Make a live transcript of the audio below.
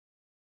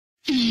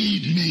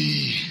Feed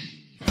me.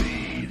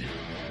 Feed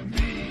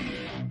me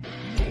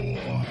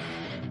more.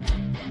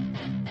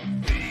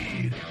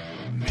 Feed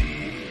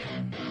me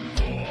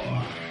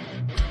more.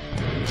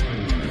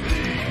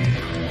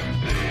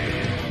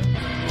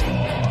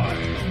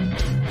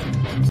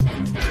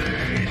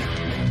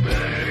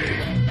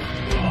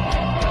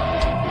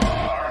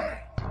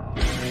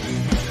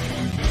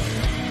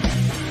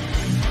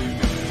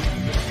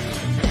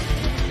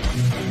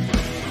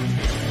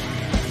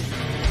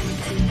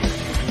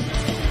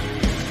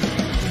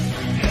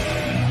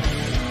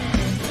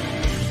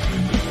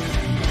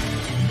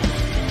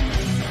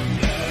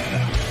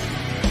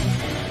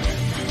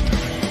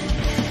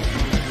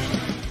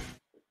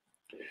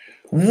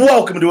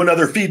 Welcome to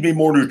another Feed Me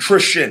More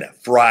Nutrition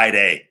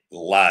Friday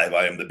live.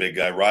 I am the big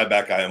guy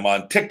Ryback. I am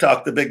on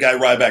TikTok, the big guy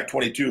Ryback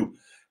 22.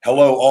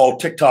 Hello, all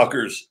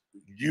TikTokers.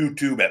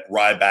 YouTube at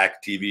Ryback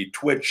TV,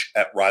 Twitch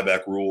at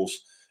Ryback Rules,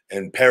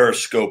 and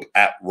Periscope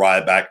at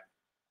Ryback.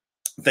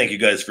 Thank you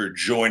guys for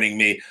joining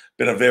me.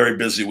 Been a very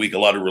busy week. A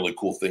lot of really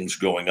cool things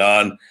going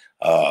on.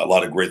 A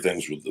lot of great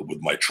things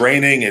with my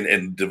training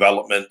and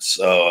developments.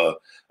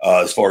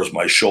 As far as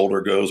my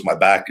shoulder goes, my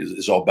back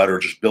is all better.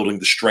 Just building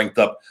the strength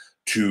up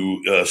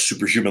to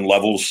superhuman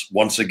levels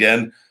once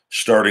again,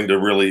 starting to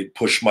really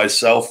push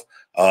myself.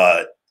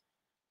 On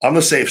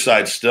the safe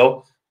side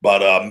still,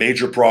 but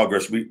major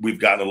progress. We've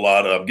gotten a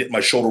lot of getting my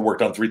shoulder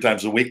worked on 3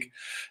 times a week.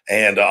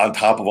 And on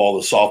top of all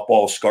the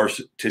softball scar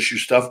tissue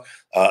stuff,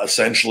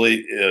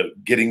 essentially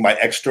getting my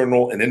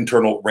external and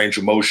internal range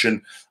of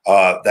motion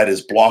that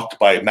is blocked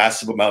by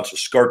massive amounts of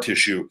scar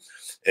tissue.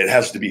 It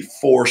has to be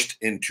forced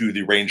into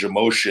the range of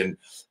motion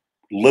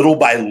little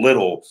by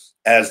little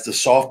as the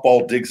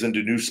softball digs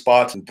into new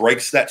spots and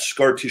breaks that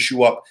scar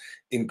tissue up,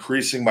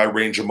 increasing my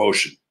range of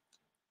motion.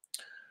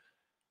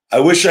 I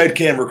wish I had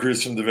camera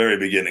crews from the very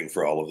beginning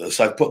for all of this.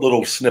 I've put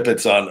little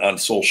snippets on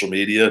social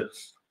media.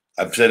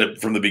 I've said it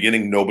from the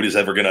beginning, nobody's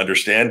ever going to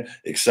understand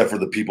except for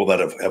the people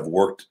that have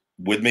worked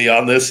with me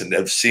on this and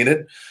have seen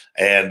it.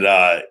 And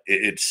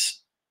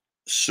it's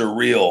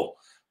surreal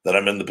that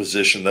I'm in the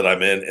position that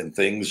I'm in and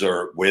things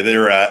are where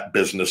they're at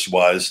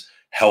business-wise,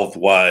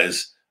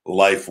 health-wise,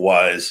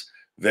 life-wise,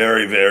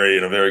 very, very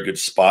in a very good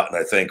spot. And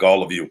I thank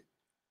all of you.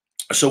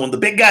 So when the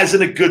big guy's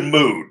in a good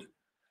mood,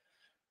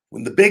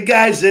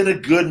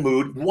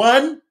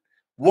 one,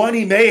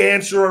 he may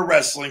answer a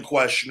wrestling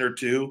question or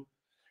two.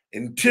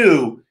 And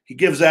 2, he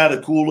gives out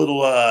a cool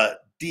little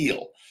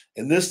deal.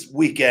 And this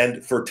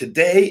weekend for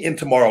today and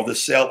tomorrow,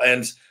 this sale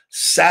ends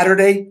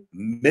Saturday,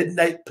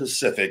 midnight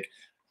Pacific.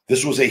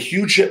 This was a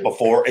huge hit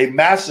before, a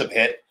massive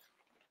hit.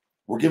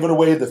 We're giving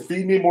away the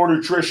Feed Me More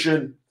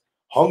Nutrition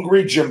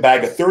Hungry Gym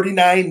Bag, a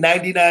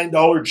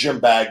 $39.99 gym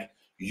bag,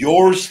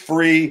 yours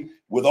free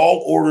with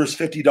all orders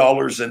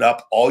 $50 and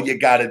up. All you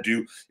got to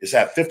do is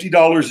have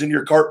 $50 in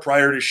your cart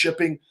prior to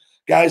shipping.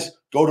 Guys,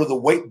 go to the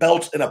weight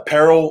belts and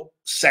apparel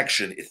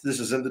section. If this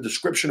is in the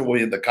description, it will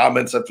be in the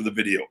comments after the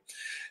video.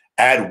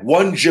 Add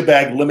 1 gym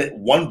bag limit,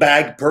 1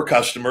 bag per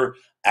customer.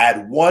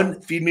 Add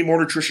 1 Feed Me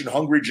More Nutrition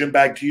Hungry Gym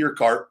Bag to your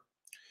cart.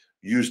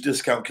 Use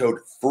discount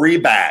code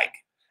FREEBAG,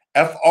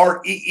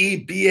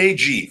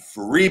 FREEBAG,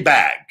 free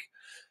bag.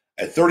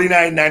 A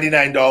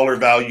 $39.99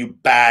 value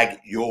bag,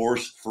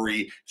 yours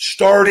free,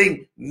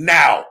 starting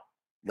now,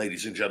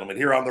 ladies and gentlemen,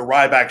 here on the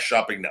Ryback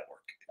Shopping Network.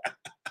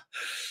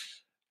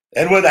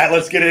 And with that,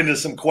 let's get into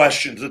some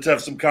questions. Let's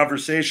have some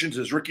conversations.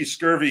 Is Ricky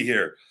Scurvy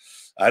here?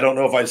 I don't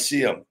know if I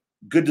see him.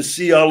 Good to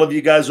see all of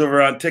you guys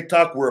over on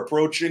TikTok. We're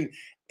approaching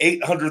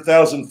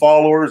 800,000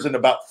 followers in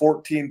about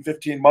 14,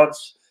 15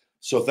 months.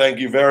 So thank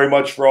you very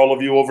much for all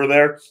of you over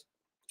there.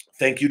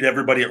 Thank you to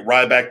everybody at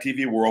Ryback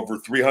TV. We're over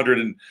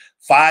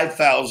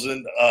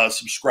 305,000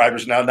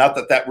 subscribers now. Not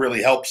that that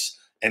really helps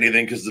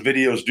anything because the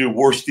videos do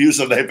worse views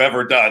than they've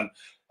ever done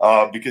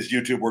because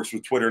YouTube works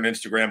with Twitter and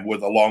Instagram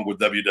along with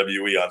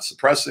WWE on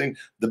suppressing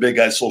the big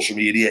guy's social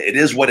media. It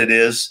is what it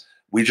is.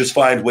 We just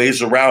find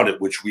ways around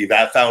it, which we've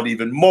found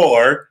even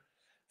more.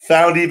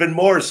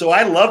 So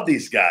I love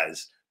these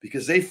guys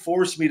because they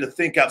force me to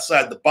think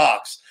outside the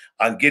box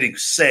on getting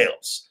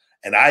sales.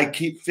 And I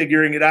keep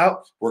figuring it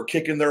out. We're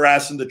kicking their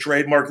ass in the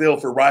trademark deal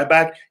for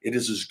Ryback. It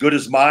is as good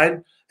as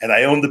mine. And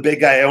I own the big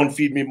guy. I own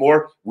Feed Me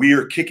More. We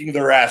are kicking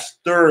their ass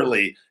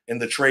thoroughly in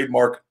the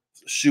trademark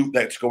suit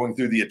that's going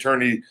through the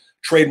attorney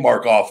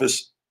trademark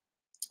office,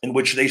 in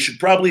which they should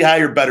probably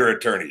hire better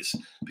attorneys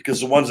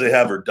because the ones they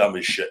have are dumb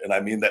as shit. And I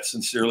mean that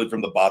sincerely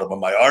from the bottom of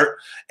my heart.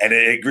 And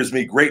it gives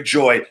me great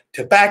joy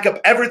to back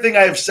up everything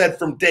I have said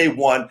from day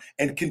one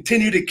and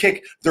continue to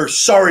kick their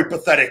sorry,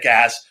 pathetic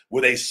ass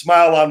with a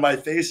smile on my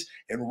face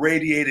and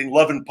radiating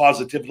love and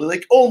positivity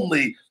like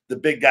only the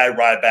big guy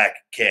Ryback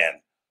can.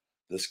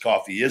 This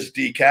coffee is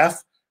decaf,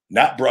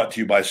 not brought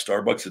to you by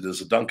Starbucks. It is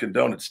a Dunkin'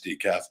 Donuts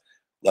decaf.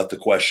 Let the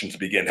questions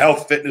begin.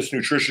 Health, fitness,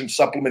 nutrition,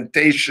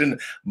 supplementation,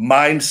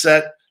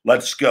 mindset.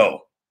 Let's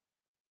go.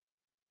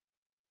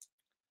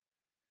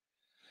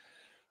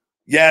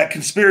 Yeah,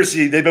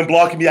 conspiracy. They've been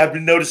blocking me. I've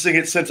been noticing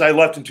it since I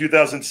left in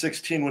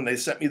 2016 when they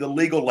sent me the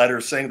legal letter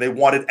saying they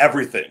wanted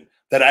everything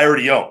that I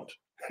already owned.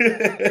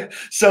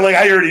 So like,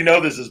 I already know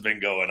this has been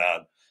going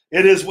on.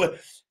 It is what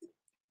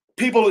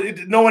people,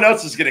 no one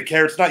else is going to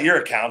care. It's not your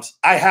accounts.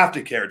 I have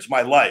to care. It's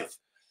my life.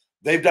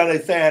 They've done a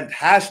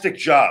fantastic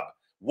job.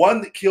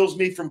 One that kills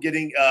me from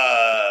getting,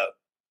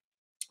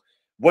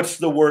 what's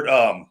the word?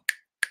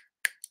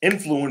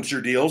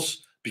 Influencer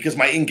deals, because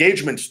my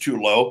engagement's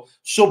too low.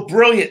 So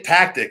brilliant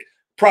tactic.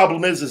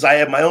 Problem is I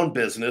have my own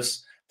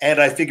business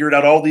and I figured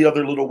out all the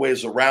other little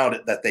ways around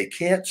it that they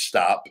can't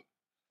stop.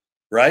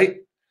 Right.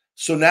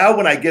 So now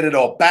when I get it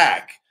all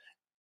back,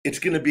 it's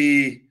going to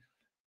be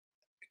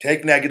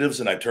take negatives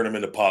and I turn them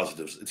into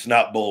positives. It's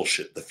not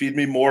bullshit. The feed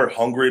me more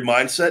hungry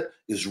mindset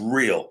is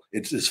real.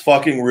 It's as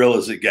fucking real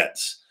as it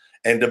gets.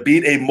 And to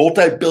beat a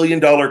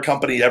multi-billion-dollar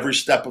company every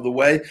step of the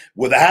way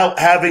without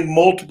having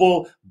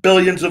multiple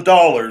billions of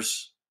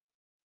dollars,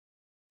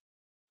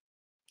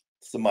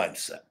 it's the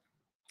mindset.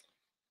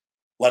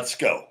 Let's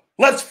go.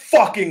 Let's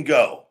fucking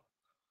go.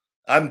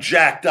 I'm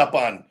jacked up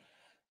on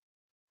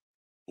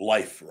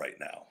life right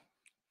now.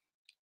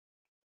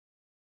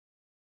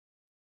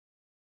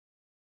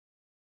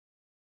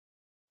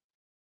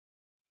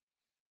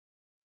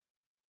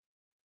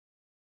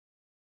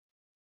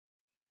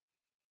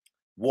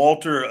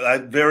 Walter,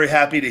 I'm very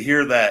happy to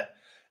hear that.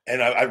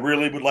 And I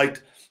really would like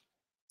to,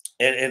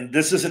 and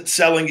this isn't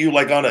selling you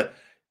like on a,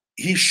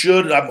 he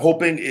should, I'm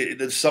hoping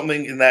there's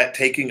something in that,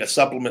 taking a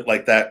supplement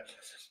like that.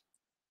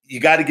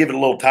 You got to give it a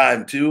little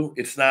time too.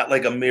 It's not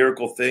like a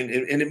miracle thing.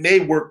 And it may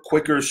work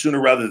quicker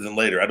sooner rather than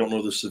later. I don't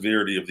know the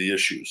severity of the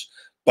issues,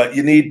 but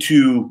you need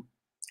to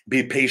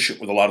be patient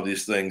with a lot of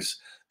these things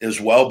as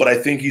well. But I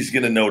think he's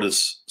going to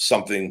notice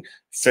something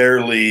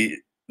fairly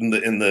in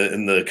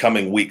the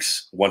coming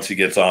weeks once he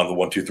gets on the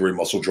 1-2-3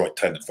 muscle joint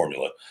tendon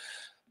formula.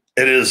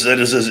 It is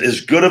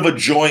as good of a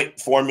joint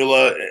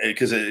formula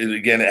because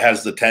again it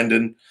has the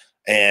tendon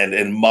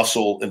and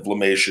muscle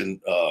inflammation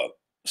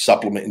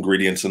supplement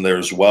ingredients in there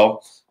as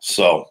well.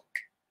 So,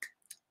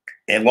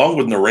 and along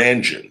with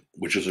Naranjin,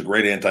 which is a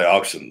great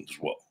antioxidant as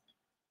well.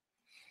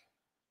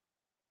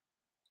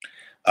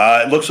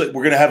 It looks like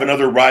we're going to have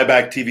another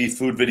Ryback TV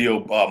food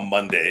video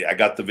Monday. I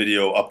got the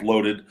video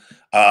uploaded.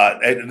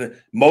 And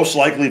most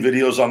likely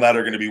videos on that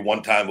are going to be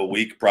one time a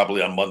week,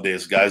 probably on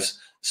Mondays, guys.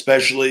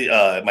 Especially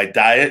my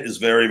diet is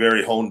very,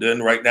 very honed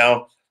in right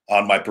now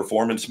on my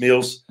performance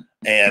meals.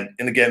 And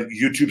again,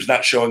 YouTube's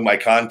not showing my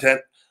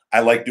content.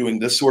 I like doing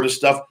this sort of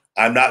stuff.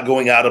 I'm not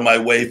going out of my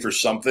way for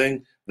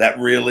something that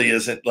really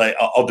isn't like,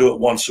 I'll do it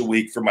once a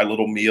week for my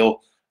little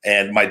meal.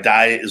 And my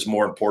diet is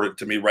more important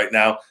to me right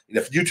now. And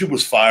if YouTube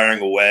was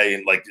firing away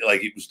and like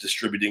it was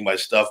distributing my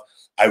stuff,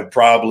 I would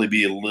probably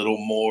be a little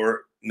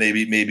more,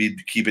 maybe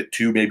keep it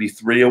 2, maybe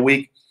 3 a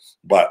week,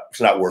 but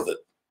it's not worth it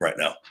right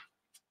now.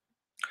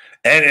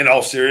 And in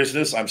all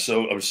seriousness, I'm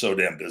so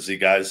damn busy,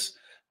 guys.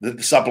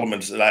 The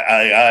supplements that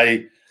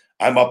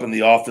I'm up in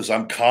the office.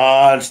 I'm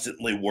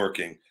constantly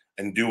working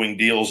and doing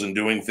deals and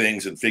doing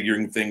things and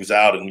figuring things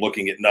out and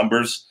looking at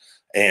numbers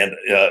and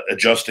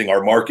adjusting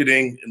our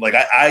marketing. Like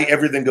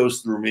everything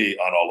goes through me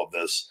on all of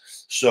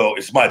this. So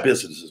it's my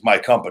business, it's my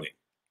company.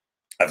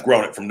 I've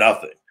grown it from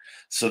nothing.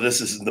 So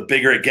this is the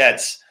bigger it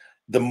gets,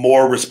 the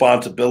more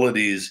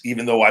responsibilities,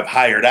 even though I've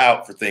hired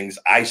out for things,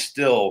 I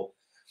still,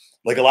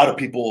 like a lot of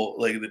people,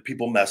 like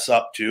people mess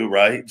up too,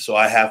 right? So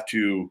I have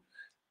to,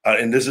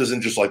 and this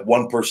isn't just like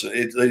one person.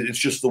 It's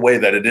just the way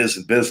that it is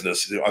in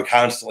business. I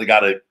constantly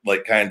got to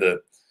like kind of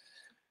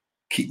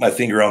keep my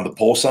finger on the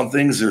pulse on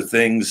things, or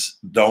things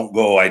don't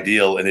go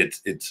ideal, and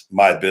it's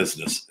my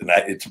business, and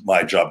it's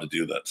my job to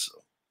do that. So.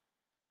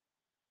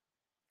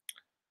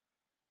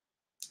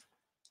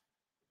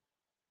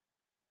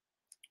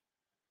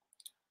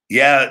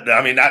 Yeah,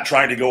 I mean, not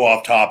trying to go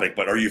off topic,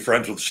 but are you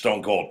friends with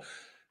Stone Cold?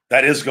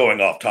 That is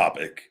going off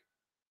topic.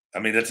 I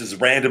mean, that's as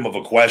random of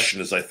a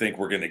question as I think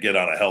we're going to get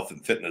on a health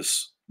and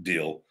fitness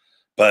deal.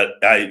 But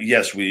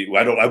yes,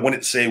 I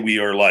wouldn't say we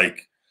are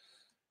like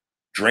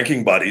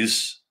drinking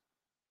buddies,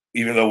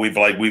 even though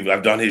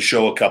I've done his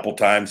show a couple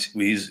times.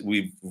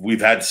 We've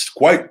had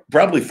quite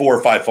probably 4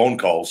 or 5 phone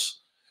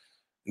calls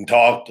and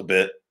talked a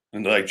bit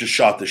and like just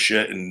shot the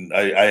shit. And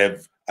I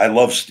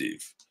love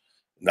Steve.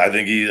 And I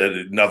think he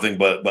had nothing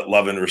but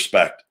love and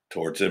respect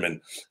towards him.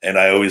 And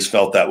I always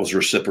felt that was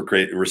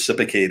reciprocated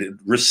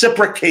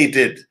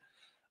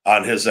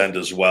on his end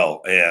as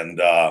well. And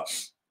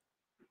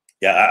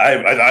yeah,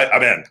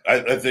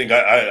 I think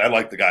I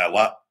like the guy a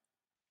lot.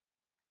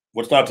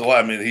 What's not to lie?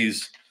 I mean,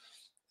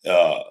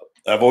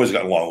 I've always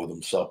gotten along with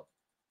him. So.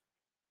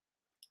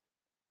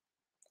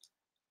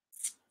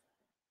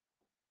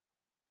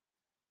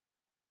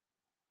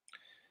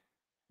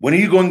 When are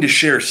you going to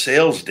share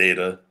sales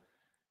data?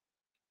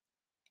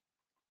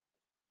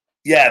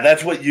 Yeah,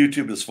 that's what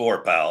YouTube is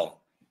for,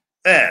 pal.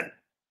 Man,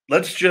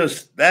 that's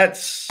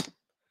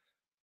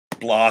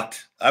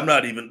blocked.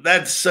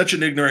 That's such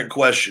an ignorant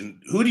question.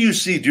 Who do you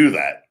see do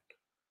that?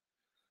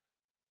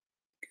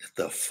 Get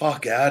the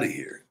fuck out of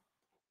here.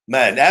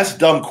 Man, ask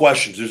dumb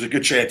questions. There's a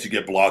good chance you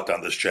get blocked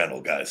on this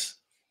channel, guys.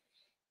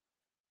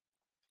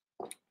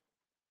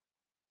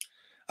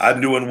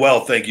 I'm doing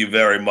well. Thank you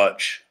very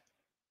much.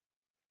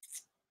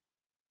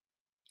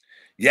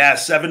 Yeah,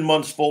 7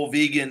 months full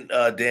vegan,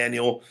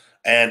 Daniel.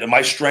 And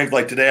my strength,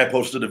 like today, I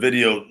posted a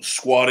video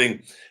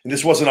squatting, and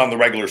this wasn't on the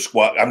regular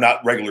squat. I'm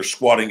not regular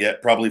squatting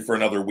yet, probably for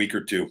another week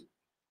or two.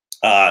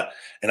 Uh,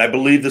 and I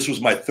believe this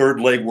was my third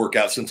leg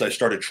workout since I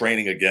started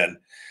training again.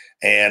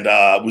 And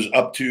was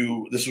up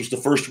to this was the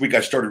first week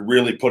I started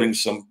really putting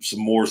some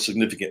more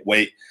significant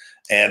weight.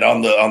 And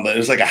on the it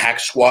was like a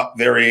hack squat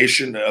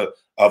variation of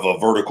a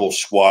vertical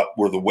squat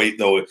where the weight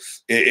though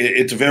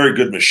it's a very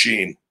good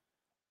machine.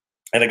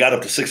 And I got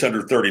up to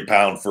 630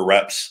 pounds for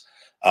reps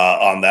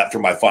on that for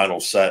my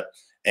final set.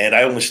 And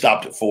I only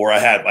stopped at 4. I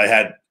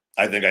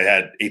think I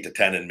had 8 to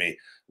 10 in me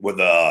with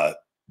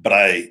but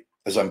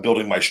as I'm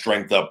building my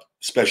strength up,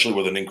 especially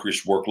with an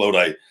increased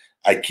workload,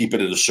 I keep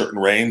it at a certain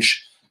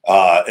range.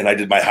 And I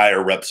did my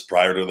higher reps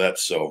prior to that.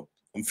 So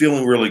I'm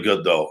feeling really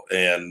good though.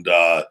 And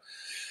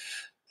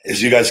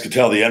as you guys can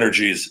tell, the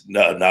energy is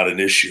not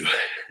an issue.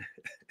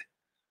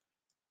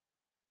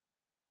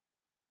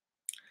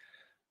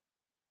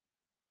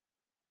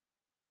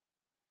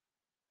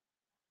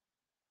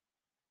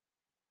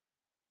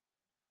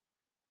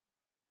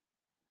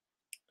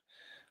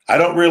 I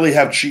don't really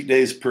have cheat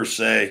days per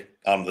se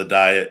on the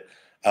diet.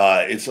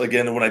 It's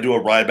again when I do a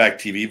Ryback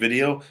TV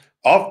video,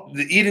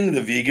 eating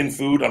the vegan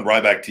food on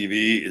Ryback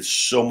TV is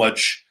so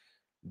much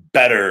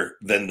better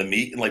than the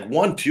meat. And like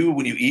one, two,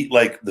 when you eat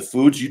like the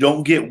foods, you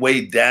don't get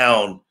weighed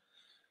down.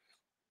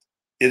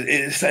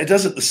 It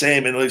doesn't the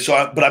same. And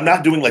like but I'm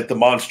not doing like the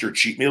monster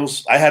cheat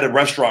meals. I had a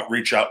restaurant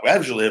reach out. I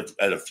actually have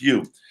had a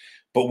few,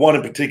 but one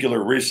in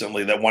particular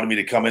recently that wanted me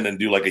to come in and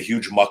do like a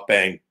huge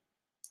mukbang.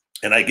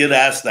 And I get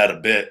asked that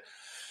a bit.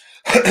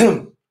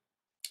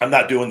 I'm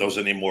not doing those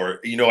anymore.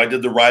 You know, I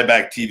did the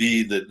Ryback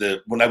TV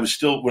when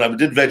I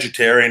did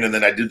vegetarian, and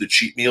then I did the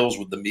cheat meals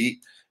with the meat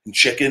and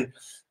chicken.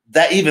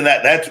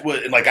 That's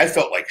what, and like I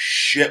felt like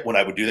shit when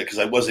I would do that because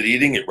I wasn't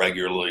eating it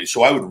regularly.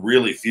 So I would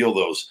really feel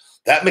those.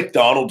 That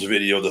McDonald's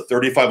video, the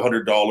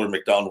 $3,500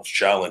 McDonald's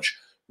challenge,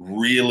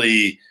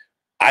 really,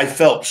 I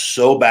felt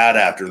so bad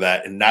after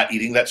that and not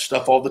eating that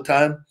stuff all the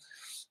time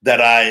that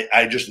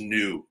I just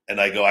knew, and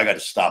I go, I got to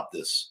stop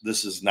this.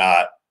 This is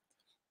not.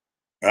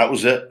 That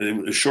was it. It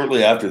was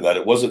shortly after that.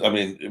 It wasn't. I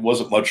mean, it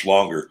wasn't much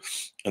longer.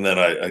 And then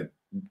I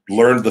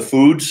learned the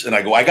foods, and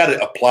I go, I got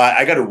to apply.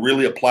 I got to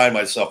really apply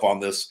myself on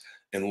this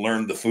and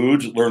learn the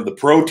foods, learn the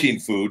protein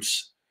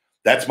foods.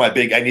 That's my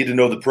big. I need to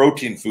know the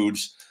protein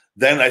foods.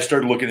 Then I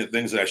started looking at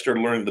things, and I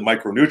started learning the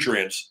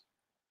micronutrients.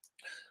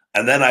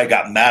 And then I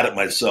got mad at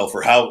myself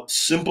for how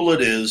simple it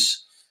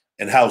is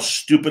and how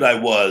stupid I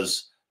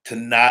was to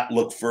not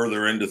look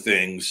further into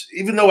things,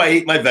 even though I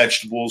ate my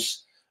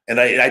vegetables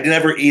and I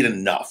never eat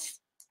enough.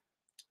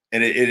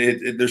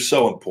 And they're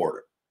so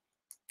important.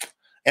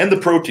 And the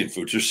protein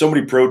foods. There's so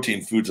many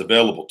protein foods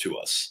available to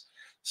us.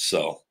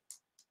 So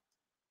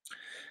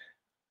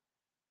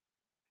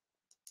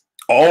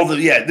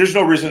there's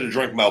no reason to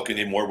drink milk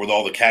anymore with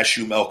all the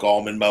cashew milk,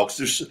 almond milks.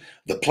 There's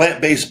the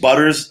plant-based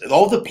butters,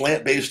 all the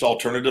plant-based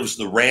alternatives,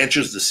 the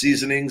ranches, the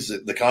seasonings,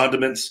 the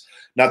condiments,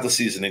 not the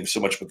seasonings so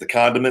much, but the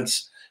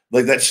condiments,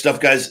 like that stuff,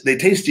 guys, they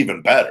taste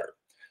even better.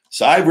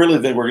 So I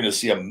really think we're going to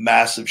see a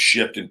massive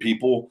shift in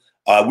people.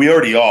 We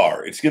already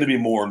are. It's going to be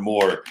more and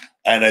more.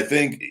 And I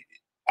think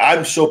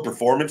I'm so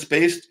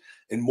performance-based,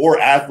 and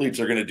more athletes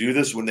are going to do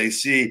this when they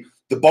see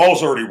the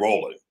ball's already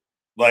rolling.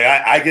 Like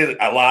I get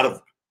a lot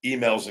of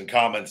emails and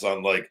comments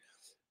on like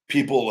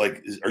people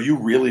like, are you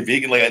really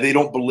vegan? Like they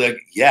don't believe,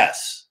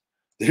 yes.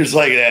 There's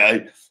like,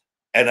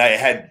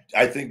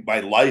 I think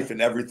my life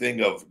and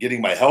everything of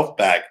getting my health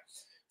back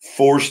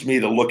forced me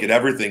to look at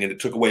everything, and it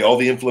took away all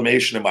the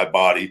inflammation in my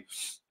body.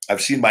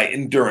 I've seen my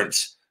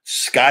endurance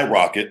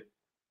skyrocket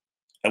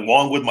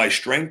along with my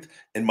strength,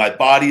 and my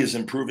body is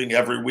improving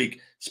every week,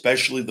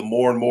 especially the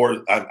more and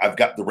more I've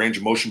got the range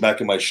of motion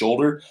back in my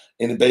shoulder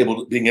and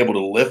being able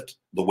to lift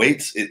the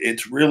weights.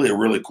 It's really a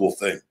really cool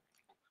thing.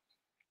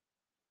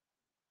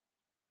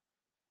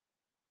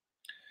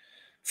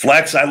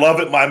 Flex, I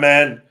love it, my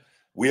man.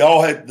 We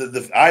all had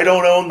I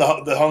don't own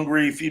the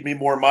hungry feed me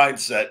more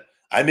mindset.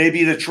 I may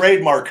be the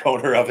trademark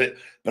owner of it,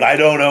 but I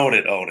don't own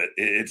it.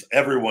 It's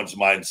everyone's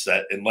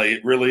mindset, and like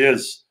it really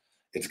is.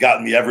 It's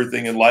gotten me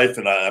everything in life,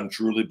 and I'm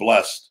truly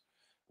blessed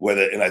with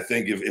it. And I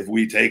think if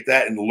we take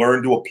that and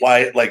learn to apply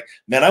it, like,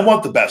 man, I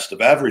want the best of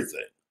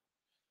everything.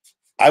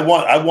 I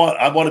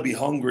want to be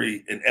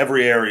hungry in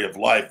every area of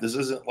life. This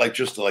isn't like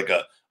just like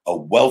a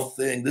wealth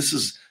thing. This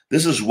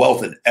is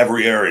wealth in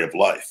every area of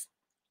life.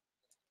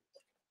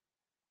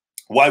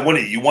 Why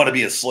wouldn't you want to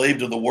be a slave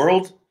to the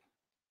world?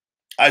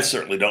 I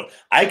certainly don't.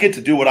 I get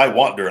to do what I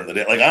want during the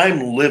day. Like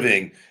I'm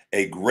living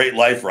a great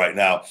life right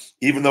now,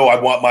 even though I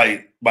want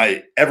my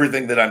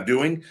everything that I'm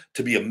doing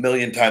to be a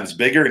million times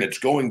bigger, and it's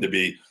going to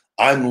be.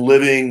 I'm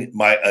living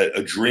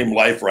a dream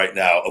life right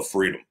now of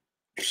freedom.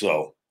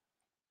 So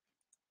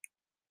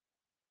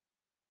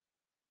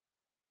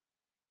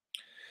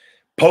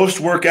post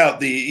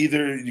workout,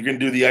 either you're going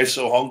to do the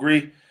ISO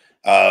hungry,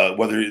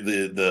 whether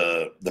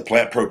the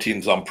plant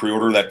proteins on pre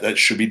order that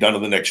should be done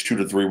in the next 2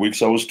 to 3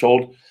 weeks. I was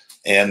told,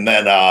 and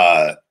then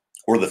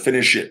or the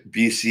Finish It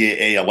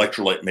BCAA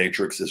electrolyte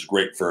matrix is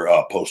great for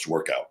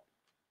post-workout.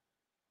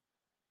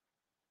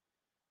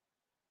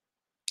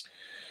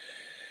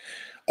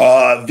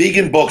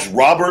 Vegan books,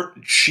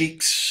 Robert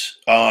Cheeks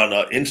on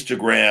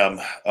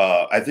Instagram.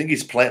 I think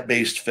he's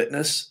plant-based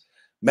fitness.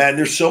 Man,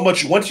 there's so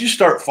much. Once you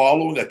start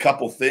following a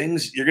couple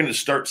things, you're going to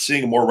start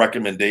seeing more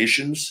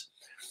recommendations,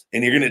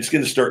 and it's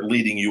going to start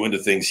leading you into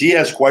things. He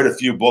has quite a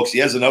few books. He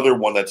has another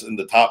one that's in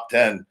the top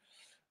 10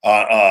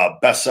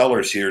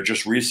 bestsellers here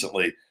just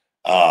recently.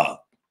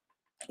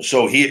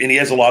 So he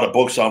has a lot of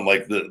books on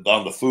like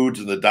the foods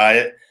and the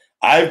diet.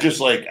 I've just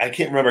like, I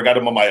can't remember. I got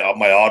him on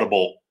my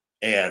Audible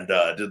and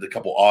did a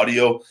couple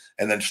audio,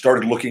 and then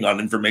started looking on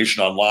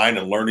information online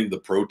and learning the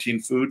protein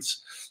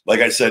foods.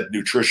 Like I said,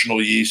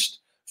 nutritional yeast,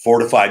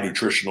 fortified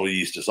nutritional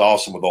yeast is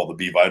awesome with all the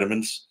B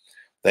vitamins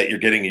that you're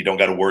getting. You don't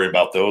got to worry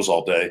about those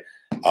all day,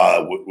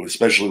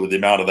 especially with the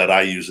amount of that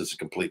I use as a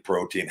complete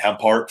protein. Hemp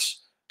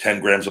hearts,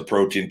 10 grams of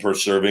protein per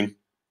serving.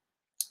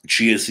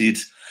 Chia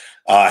seeds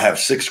have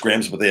 6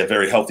 grams, but they have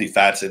very healthy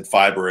fats and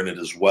fiber in it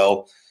as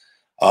well.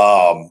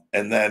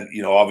 And then,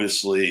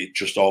 obviously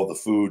just all the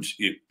foods,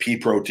 pea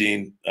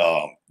protein,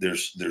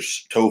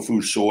 there's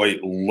tofu, soy,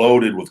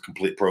 loaded with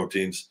complete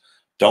proteins,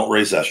 don't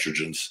raise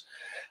estrogens.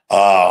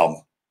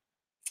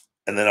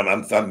 And then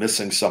I'm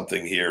missing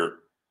something here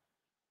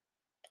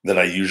that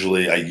I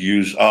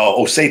use.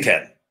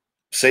 Seitan.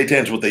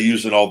 Seitan's what they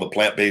use in all the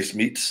plant-based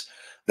meats,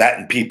 that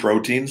and pea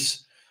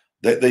proteins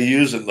that they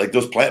use. And like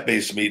those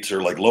plant-based meats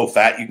are like low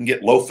fat. You can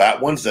get low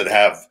fat ones that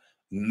have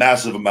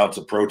massive amounts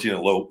of protein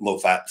and low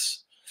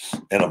fats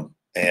in them,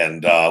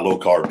 and low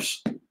carbs.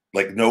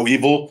 Like No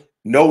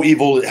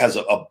Evil has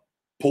a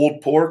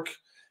pulled pork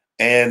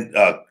and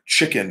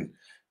chicken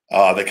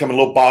that come in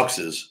little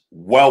boxes.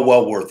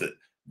 Well worth it.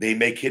 They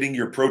make hitting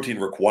your protein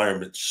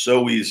requirements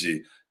so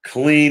easy.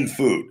 Clean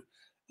food.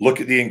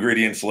 Look at the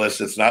ingredients list.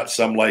 It's not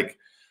some like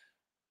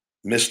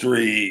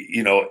mystery,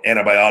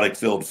 antibiotic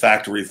filled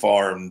factory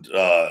farmed,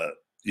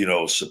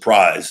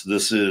 surprise.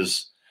 This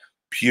is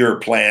pure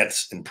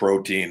plants and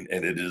protein,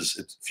 and it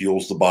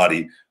fuels the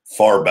body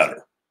far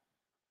better.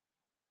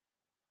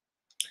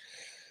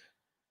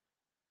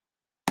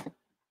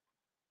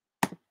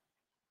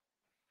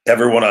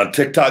 Everyone on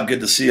TikTok, good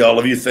to see all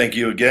of you. Thank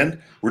you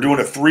again. We're doing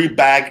a free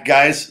bag,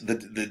 guys. The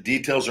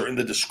details are in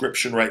the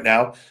description right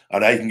now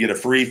on how you can get a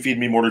free Feed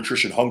Me More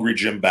Nutrition Hungry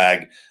Gym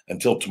bag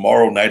until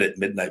tomorrow night at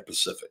midnight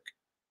Pacific.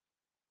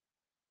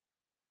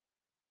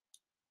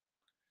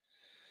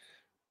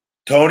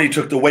 Tony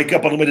took the Wake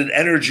Up Unlimited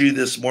Energy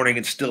this morning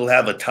and still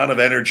have a ton of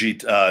energy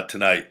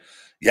tonight.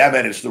 Yeah,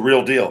 man, it's the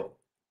real deal.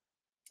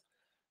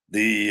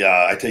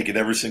 I take it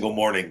every single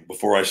morning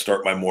before I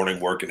start my morning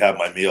work and have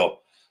my meal.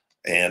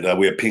 And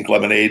we have pink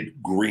lemonade,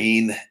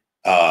 green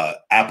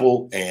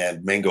apple,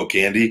 and mango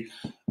candy.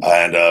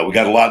 And we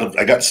got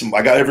I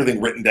got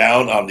everything written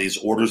down on these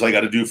orders I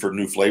got to do for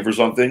new flavors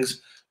on things.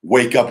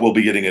 Wake Up will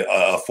be getting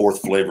a 4th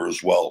flavor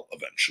as well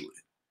eventually.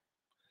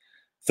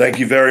 Thank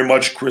you very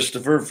much,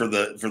 Christopher, for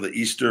the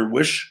Easter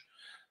wish,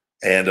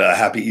 and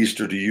happy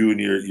Easter to you and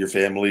your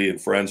family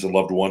and friends and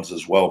loved ones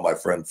as well, my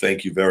friend.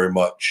 Thank you very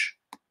much.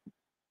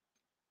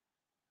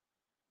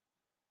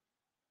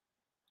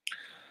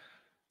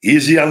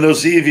 Easy on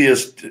those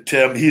Zevias,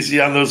 Tim. Easy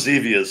on those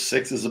Zevias.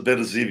 6 is a bit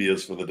of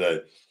Zevias for the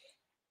day.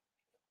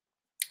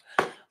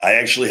 I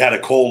actually had a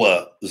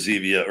cola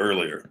Zevia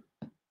earlier.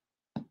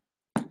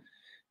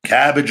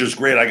 Cabbage is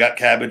great. I got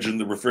cabbage in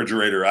the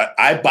refrigerator.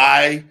 I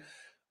buy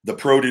the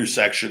produce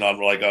section on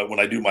when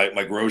I do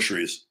my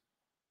groceries,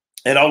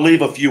 and I'll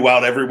leave a few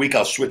out every week.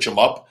 I'll switch them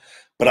up,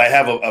 but I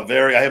have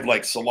I have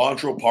like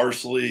cilantro,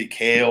 parsley,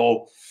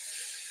 kale.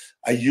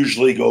 I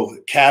usually go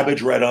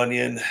cabbage, red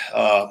onion,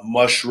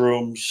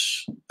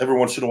 mushrooms. Every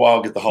once in a while,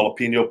 I'll get the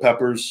jalapeno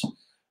peppers,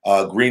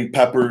 green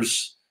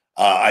peppers.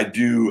 I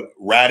do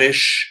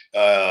radish,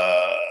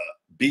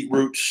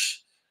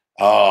 beetroots.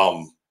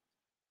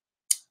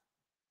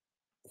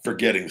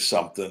 Forgetting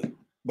something,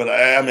 but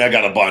I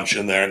got a bunch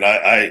in there, and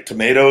I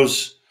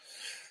tomatoes.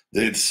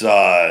 It's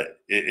we'll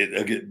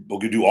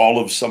do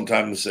olives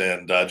sometimes,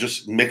 and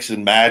just mix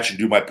and match and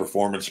do my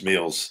performance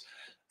meals.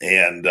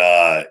 And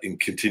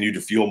continue to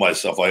fuel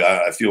myself.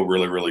 I feel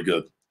really, really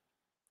good.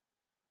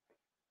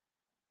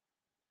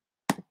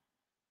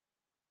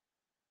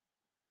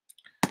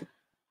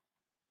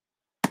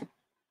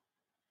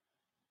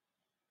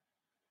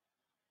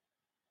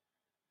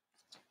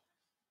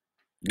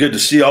 Good to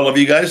see all of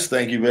you guys.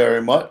 Thank you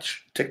very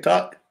much.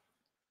 TikTok.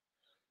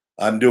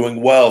 I'm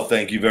doing well.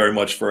 Thank you very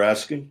much for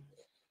asking.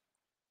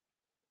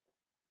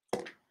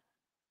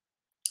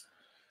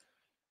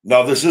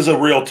 Now, this is a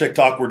real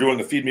TikTok. We're doing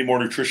a Feed Me More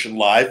Nutrition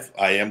live.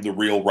 I am the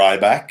real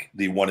Ryback,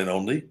 the one and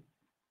only.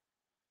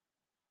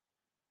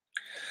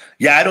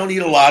 Yeah, I don't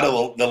eat a lot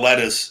of the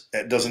lettuce.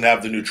 It doesn't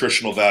have the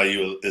nutritional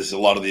value as a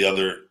lot of the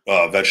other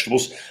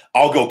vegetables.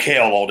 I'll go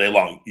kale all day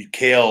long.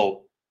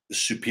 Kale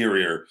is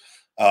superior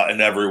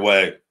in every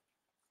way.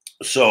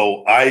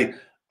 So I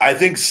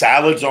think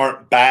salads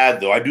aren't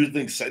bad, though. I do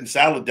think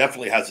salad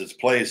definitely has its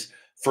place.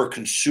 for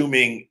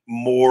consuming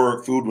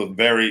more food with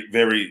very,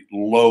 very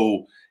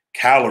low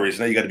calories.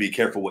 Now you got to be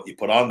careful what you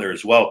put on there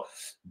as well.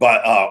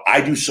 But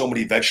I do so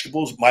many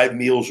vegetables. My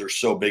meals are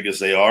so big as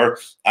they are.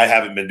 I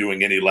haven't been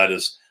doing any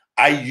lettuce.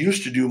 I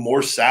used to do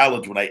more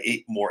salads when I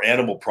ate more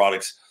animal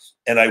products.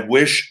 And I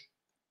wish,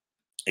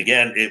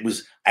 again,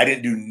 I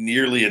didn't do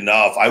nearly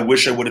enough. I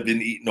wish I would have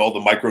been eating all the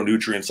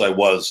micronutrients I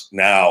was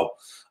now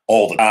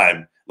all the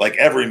time. Like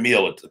every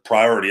meal, it's a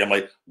priority. I'm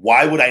like,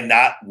 why would I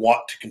not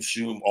want to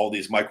consume all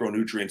these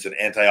micronutrients and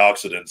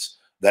antioxidants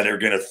that are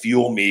going to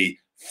fuel me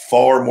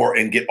far more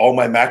and get all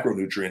my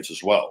macronutrients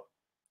as well?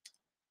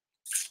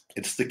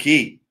 It's the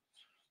key.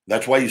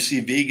 That's why you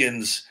see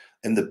vegans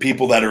and the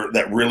people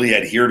that really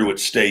adhere to it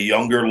stay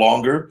younger,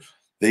 longer.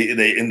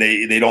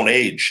 They don't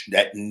age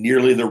at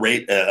nearly the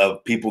rate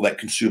of people that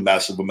consume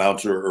massive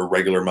amounts or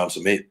regular amounts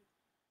of meat.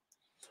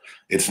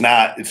 It's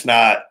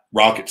not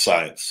rocket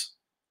science.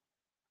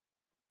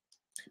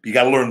 You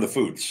got to learn the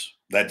foods.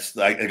 I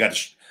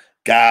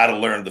got to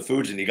learn the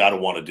foods, and you got to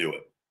want to do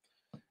it.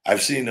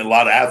 I've seen a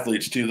lot of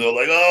athletes too. They're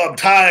like, "Oh, I'm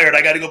tired.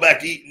 I got to go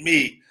back to eating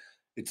meat."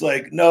 It's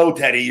like, no,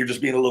 Teddy, you're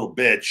just being a little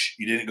bitch.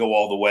 You didn't go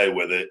all the way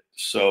with it.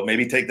 So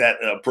maybe take that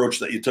approach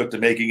that you took to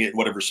making it in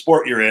whatever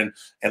sport you're in,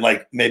 and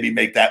like maybe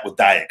make that with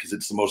diet, because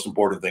it's the most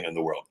important thing in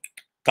the world.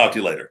 Talk to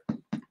you later.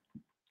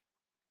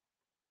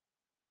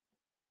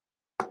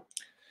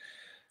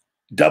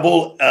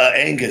 Double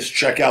Angus,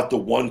 check out the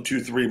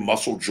 1-2-3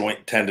 muscle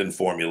joint tendon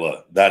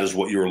formula. That is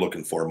what you were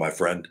looking for, my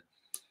friend.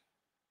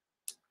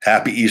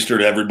 Happy Easter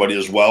to everybody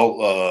as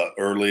well,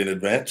 early in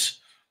advance.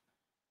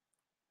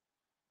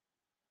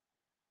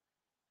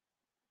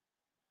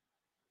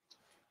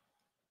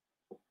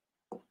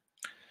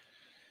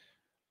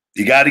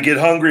 You got to get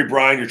hungry,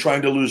 Brian. You're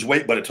trying to lose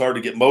weight, but it's hard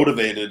to get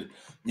motivated.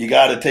 You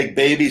got to take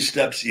baby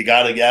steps. You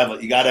got to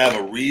have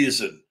a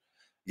reason.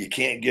 You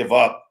can't give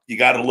up. You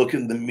got to look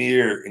in the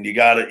mirror, and you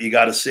got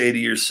to say to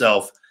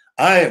yourself,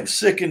 I am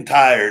sick and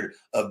tired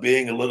of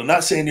being a little,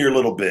 not saying you're a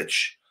little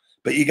bitch,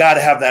 but you got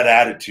to have that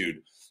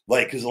attitude.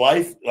 Like, because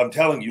life, I'm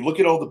telling you, look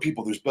at all the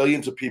people. There's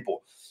billions of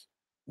people.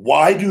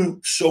 Why do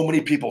so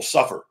many people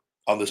suffer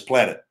on this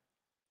planet?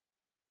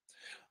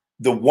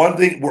 The one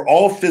thing, we're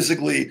all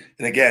physically,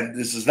 and again,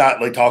 this is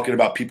not like talking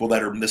about people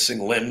that are missing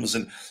limbs,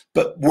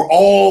 but we're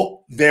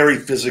all very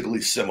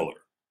physically similar.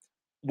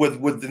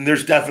 And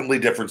there's definitely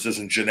differences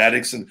in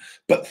genetics,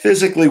 but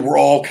physically we're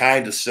all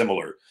kind of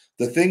similar.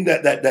 The thing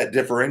that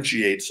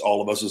differentiates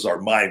all of us is our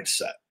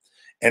mindset,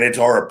 and it's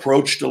our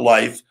approach to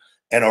life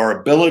and our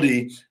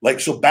ability. Like,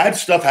 so bad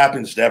stuff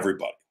happens to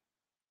everybody.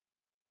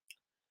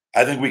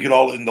 I think we could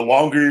all, and the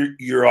longer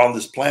you're on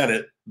this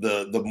planet,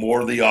 the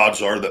more the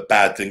odds are that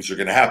bad things are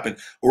going to happen,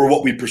 or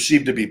what we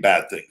perceive to be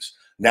bad things.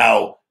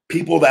 Now,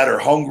 people that are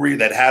hungry,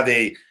 that have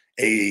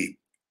a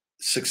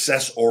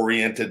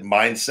success-oriented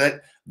mindset,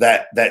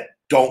 that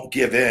don't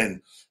give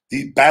in,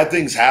 the bad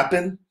things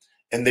happen,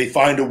 and they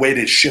find a way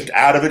to shift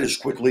out of it as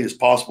quickly as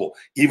possible,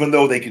 even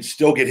though they can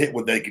still get hit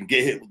with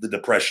the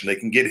depression. They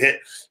can get hit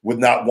with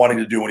not wanting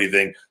to do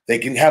anything. They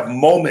can have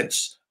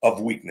moments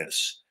of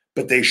weakness,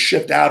 but they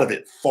shift out of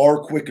it far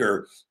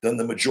quicker than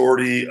the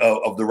majority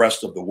of the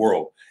rest of the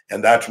world.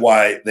 And that's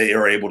why they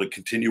are able to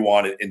continue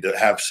on and to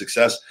have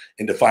success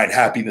and to find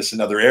happiness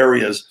in other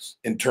areas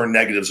and turn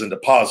negatives into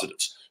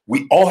positives.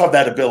 We all have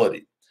that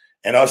ability.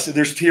 And I'll say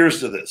there's tiers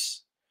to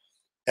this.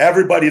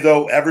 Everybody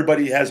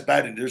has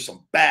bad, and there's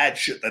some bad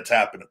shit that's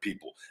happened to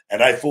people.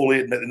 And I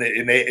fully admit,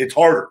 and it's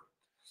harder.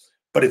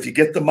 But if you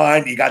get the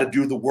mind, you got to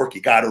do the work.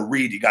 You got to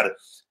read.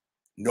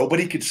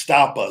 Nobody can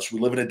stop us. We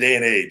live in a day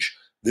and age.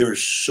 There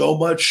is so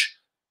much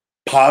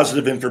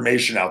positive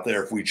information out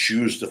there if we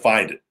choose to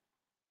find it.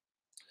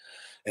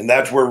 And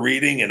that's where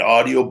reading and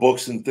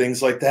audiobooks and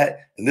things like that.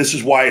 And this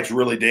is why it's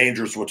really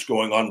dangerous what's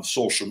going on in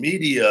social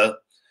media,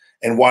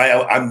 and why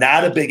I'm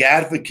not a big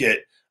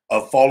advocate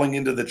of falling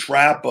into the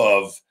trap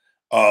of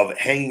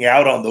hanging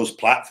out on those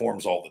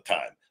platforms all the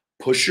time.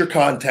 Push your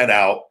content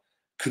out,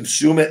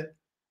 consume it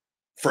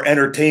for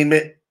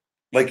entertainment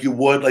like you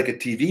would like a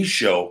TV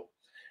show.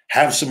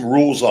 Have some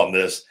rules on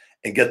this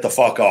and get the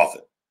fuck off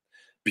it.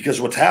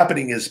 Because what's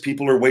happening is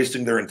people are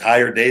wasting their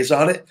entire days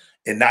on it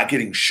and not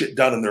getting shit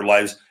done in their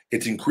lives.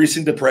 It's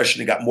increasing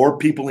depression. You got more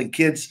people and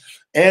kids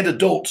and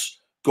adults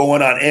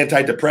going on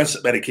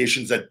antidepressant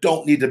medications that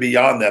don't need to be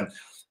on them.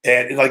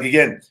 And like,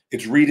 again,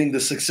 it's reading the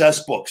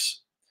success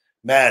books.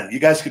 Man, you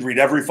guys could read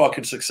every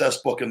fucking success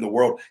book in the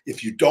world.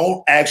 If you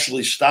don't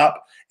actually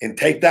stop and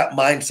take that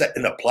mindset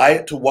and apply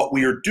it to what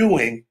we are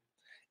doing,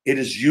 it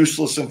is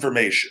useless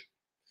information.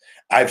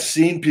 I've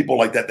seen people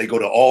like that. They go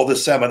to all the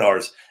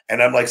seminars,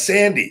 and I'm like,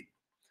 Sandy,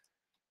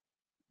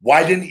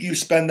 why didn't you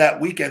spend that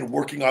weekend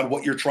working on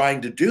what you're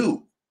trying to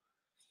do?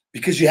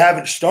 Because you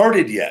haven't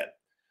started yet.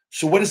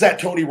 So what is that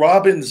Tony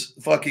Robbins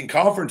fucking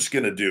conference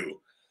going to do?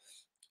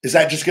 Is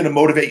that just going to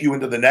motivate you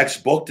into the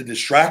next book to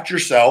distract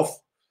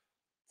yourself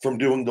from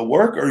doing the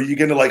work? Or are you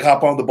going to like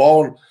hop on the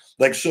ball? And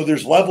like, so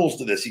there's levels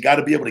to this. You got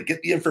to be able to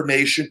get the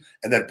information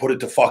and then put it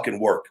to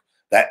fucking work.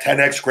 That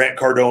 10X Grant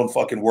Cardone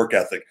fucking work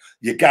ethic.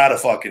 You got to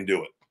fucking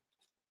do it.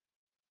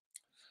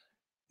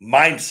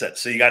 mindset.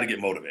 So you got to get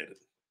motivated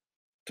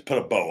to put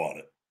a bow on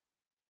it.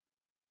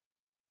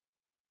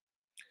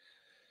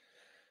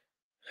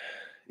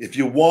 If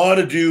you want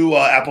to do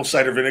apple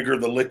cider vinegar,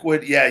 the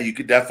liquid, yeah, you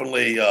could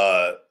definitely.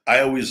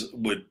 I always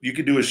would. You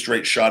could do a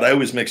straight shot. I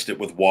always mixed it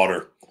with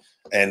water,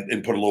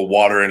 and put a little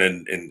water in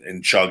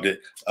and chugged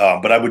it.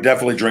 But I would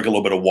definitely drink a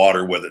little bit of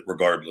water with it,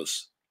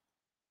 regardless.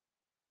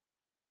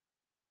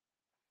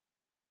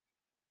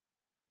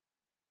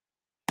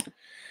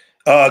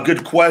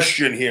 Good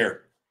question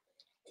here.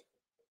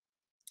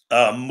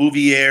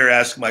 Movier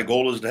asks, my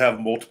goal is to have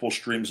multiple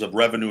streams of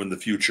revenue in the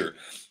future.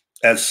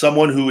 As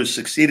someone who has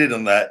succeeded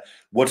in that,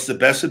 what's the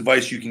best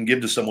advice you can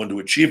give to someone to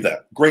achieve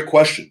that? Great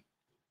question.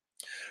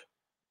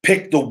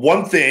 Pick the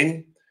one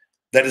thing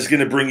that is going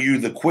to bring you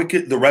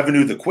the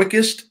revenue the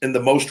quickest and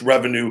the most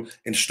revenue,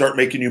 and start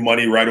making you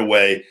money right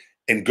away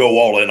and go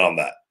all in on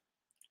that.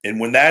 And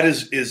when that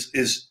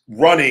is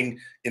running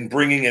and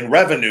bringing in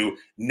revenue,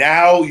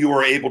 now you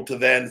are able to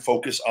then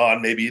focus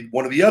on maybe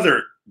one of the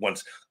other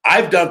ones.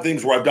 I've done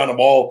things where I've done them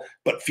all,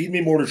 but Feed Me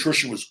More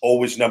Nutrition was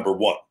always number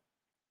one.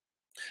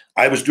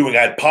 I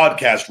had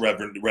podcast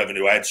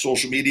revenue. I had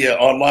social media,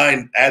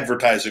 online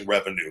advertising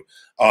revenue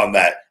on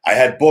that. I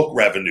had book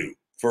revenue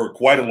for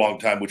quite a long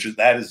time,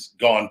 that has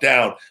gone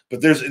down.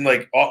 But there's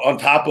on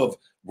top of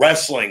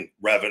wrestling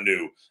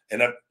revenue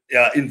and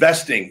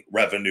investing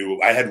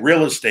revenue, I had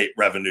real estate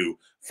revenue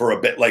for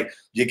a bit.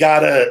 You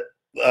gotta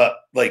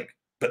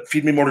but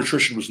Feed Me More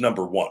Nutrition was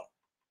number one.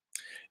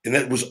 And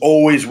that was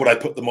always what I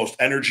put the most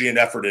energy and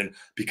effort in,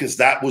 because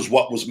that was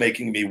what was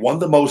making me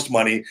the most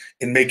money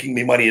and making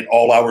me money at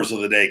all hours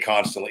of the day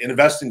constantly. And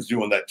investing's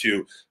doing that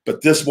too,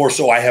 but this more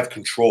so I have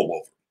control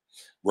over,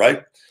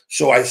 right?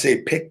 So I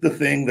say pick the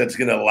thing that's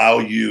going to allow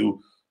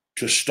you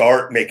to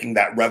start making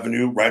that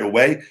revenue right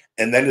away.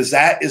 And then as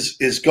that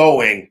is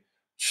going,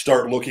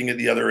 start looking at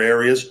the other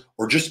areas,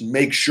 or just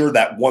make sure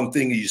that one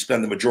thing you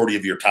spend the majority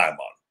of your time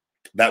on.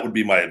 That would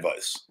be my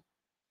advice.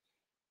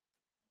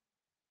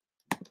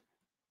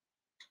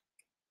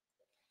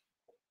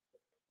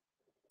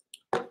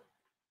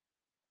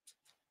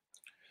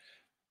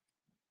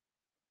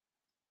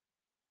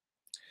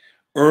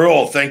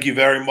 Earl, thank you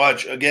very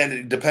much. Again,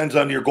 it depends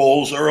on your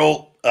goals,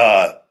 Earl.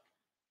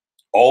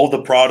 All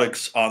the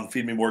products on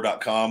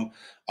feedmemore.com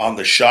on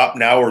the shop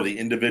now, or the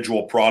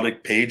individual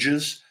product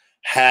pages,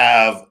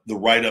 have the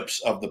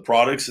write-ups of the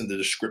products and the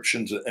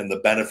descriptions and the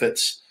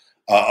benefits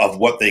of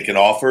what they can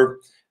offer.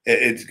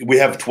 We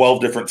have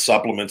 12 different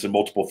supplements and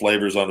multiple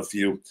flavors on a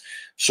few.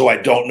 So I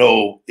don't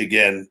know,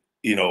 again,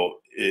 I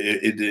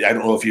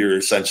don't know if you're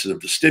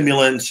sensitive to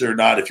stimulants or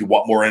not. If you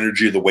want more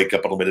energy, the Wake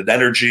Up Unlimited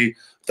Energy,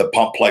 the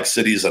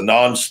Pumplexity is a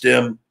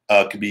non-stim,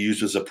 can be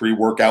used as a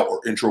pre-workout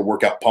or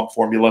intra-workout pump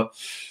formula.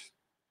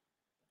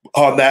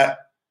 On that,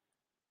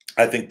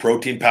 I think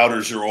protein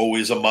powders are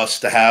always a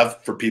must to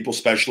have for people,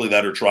 especially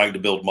that are trying to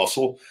build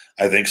muscle.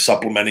 I think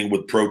supplementing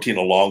with protein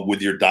along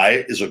with your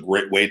diet is a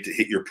great way to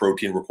hit your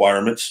protein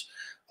requirements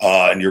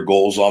and your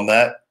goals on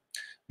that.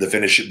 The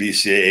Finish It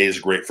BCAA is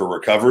great for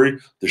recovery.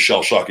 The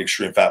Shell Shock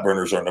Extreme Fat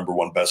Burner is our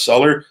 #1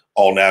 bestseller.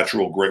 All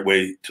natural, great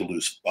way to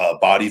lose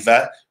body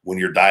fat when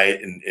your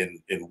diet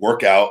and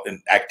workout and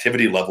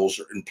activity levels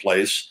are in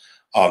place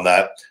on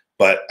that.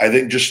 But I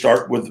think just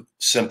start with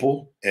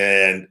simple,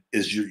 and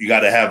you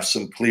got to have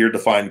some clear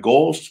defined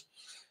goals.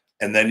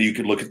 And then you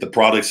can look at the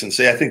products and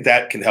say, I think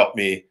that can help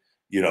me.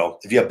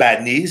 If you have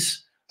bad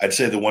knees, I'd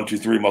say the 1, 2,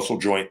 3 muscle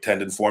joint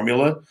tendon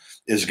formula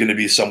is going to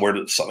be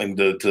something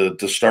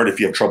to start. If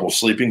you have trouble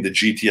sleeping, the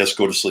GTS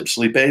Go to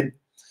Sleep Aid.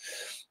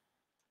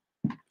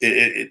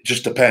 It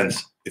just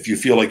depends. If you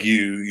feel like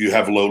you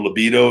have low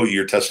libido,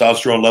 your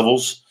testosterone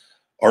levels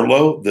are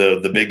low,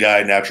 the Big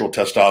Guy Natural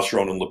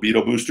Testosterone and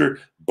Libido Booster,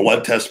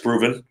 blood test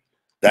proven.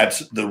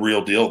 That's the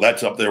real deal.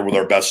 That's up there with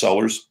our best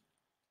sellers.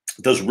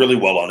 It does really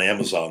well on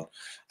Amazon,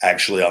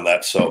 actually, on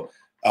that. So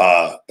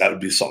that would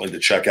be something to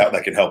check out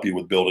that can help you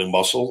with building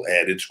muscle,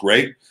 and it's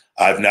great.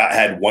 I've not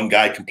had one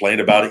guy complain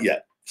about it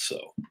yet. So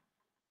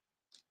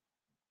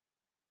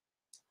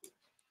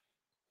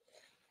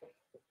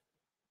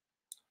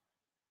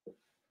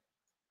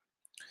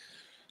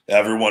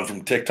everyone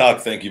from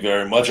TikTok, thank you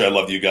very much. I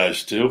love you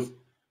guys too.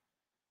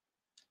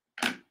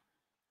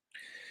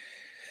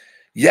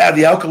 Yeah,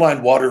 the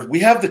alkaline water.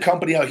 We have the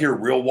company out here,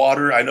 Real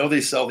Water. I know they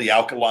sell the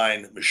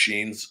alkaline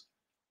machines.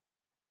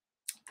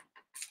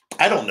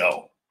 I don't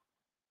know.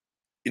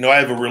 I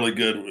have a really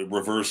good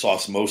reverse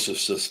osmosis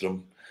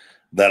system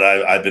that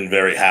I've been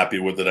very happy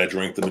with, that I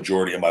drink the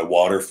majority of my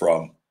water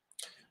from.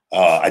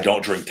 I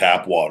don't drink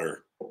tap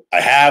water. I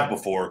have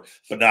before,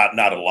 but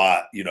not a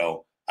lot.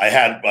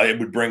 I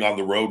would bring on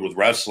the road with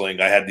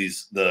wrestling. I had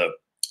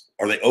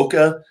are they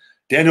Oka?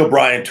 Daniel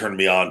Bryan turned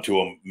me on to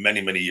them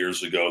many, many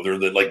years ago. They're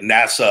the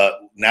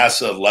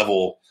NASA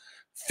level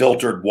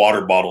filtered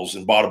water bottles,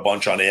 and bought a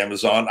bunch on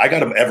Amazon. I got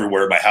them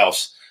everywhere in my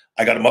house.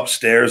 I got them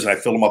upstairs, and I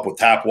fill them up with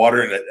tap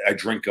water, and I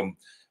drink them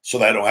so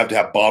that I don't have to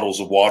have bottles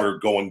of water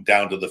going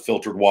down to the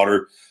filtered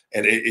water.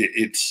 And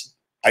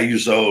I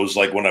use those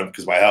like when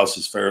because my house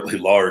is fairly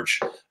large,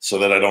 so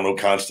that I don't know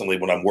constantly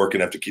when I'm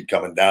working, I have to keep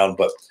coming down.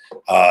 But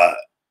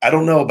I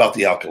don't know about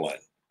the alkaline.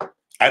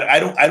 I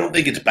don't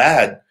think it's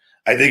bad.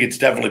 I think it's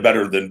definitely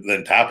better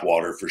than tap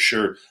water for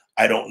sure.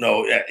 I don't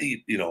know,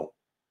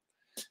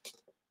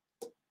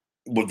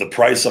 with the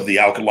price of the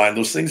alkaline,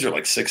 those things are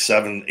like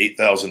 $6,000, $7,000,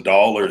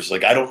 $8,000.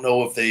 Like, I don't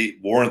know if they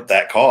warrant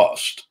that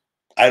cost.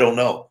 I don't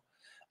know.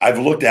 I've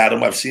looked at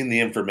them. I've seen the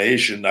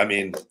information. I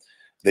mean,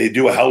 they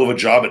do a hell of a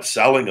job at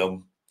selling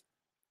them,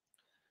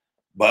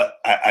 but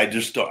I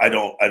just don't. I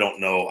don't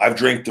know. I've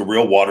drank the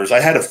real waters. I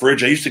had a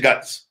fridge. I used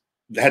to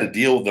had a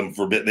deal with them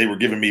for a bit. They were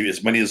giving me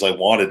as many as I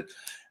wanted,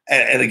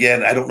 and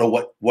again, I don't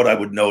know what I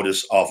would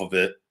notice off of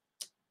it,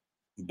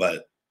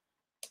 but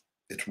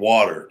it's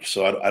water,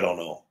 so I don't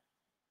know.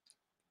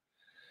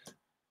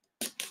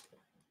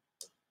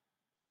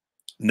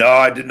 No,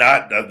 I did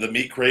not. The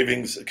meat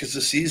cravings, because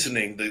the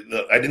seasoning,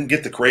 I didn't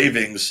get the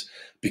cravings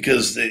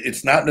because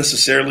it's not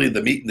necessarily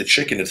the meat and the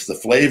chicken. It's the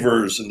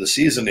flavors and the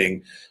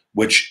seasoning,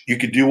 which you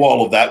could do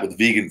all of that with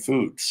vegan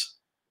foods.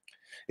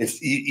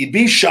 You'd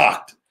be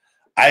shocked.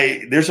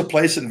 There's a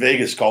place in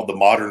Vegas called the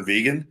Modern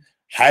Vegan.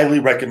 Highly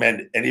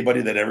recommend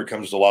anybody that ever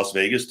comes to Las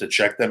Vegas to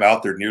check them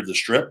out. They're near the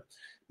Strip.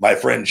 My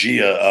friend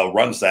Gia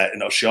runs that,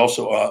 and she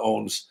also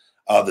owns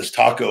this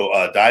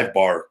taco dive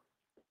bar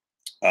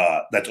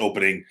that's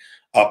opening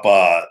up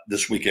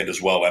this weekend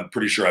as well. I'm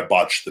pretty sure I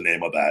botched the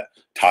name of that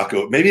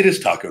taco. Maybe it is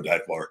Taco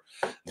Dive Bar.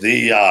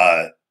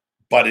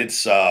 But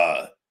it's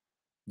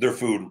their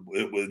food.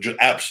 It was just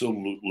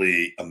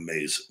absolutely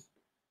amazing.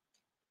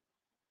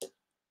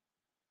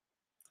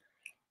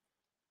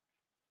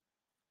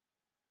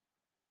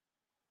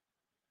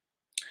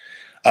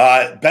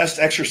 Best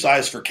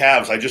exercise for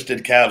calves. I just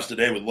did calves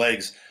today with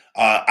legs.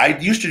 I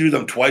used to do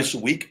them twice a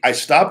week. I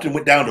stopped and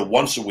went down to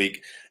once a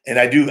week, and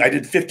I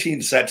did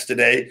 15 sets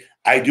today.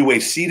 I do a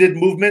seated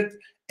movement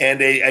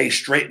and a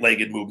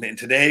straight-legged movement. And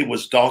today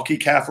was donkey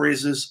calf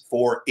raises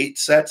for 8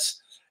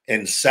 sets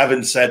and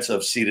 7 sets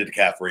of seated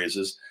calf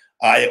raises.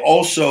 I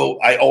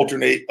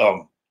alternate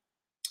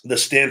the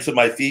stance of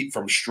my feet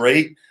from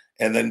straight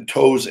and then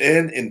toes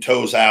in and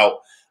toes out.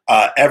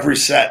 Every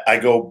set, I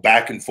go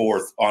back and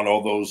forth on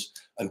all those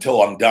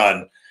until I'm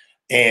done.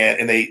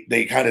 And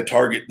they kind of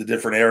target the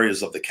different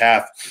areas of the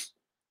calf,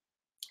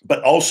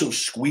 but also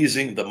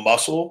squeezing the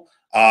muscle,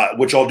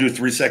 which I'll do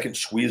 3-second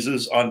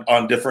squeezes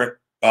on different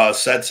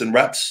sets and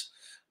reps,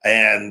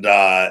 and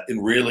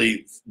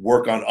really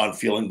work on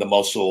feeling the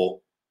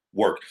muscle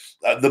work.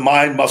 The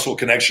mind muscle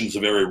connection is a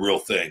very real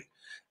thing.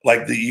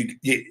 Like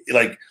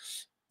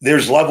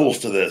there's levels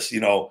to this.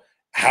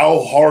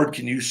 How hard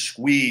can you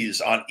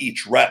squeeze on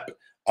each rep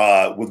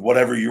with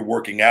whatever you're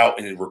working out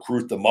and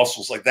recruit the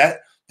muscles like that?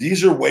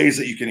 These are ways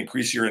that you can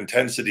increase your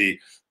intensity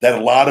that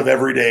a lot of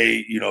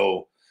everyday,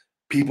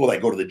 people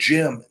that go to the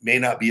gym may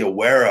not be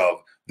aware of.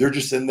 They're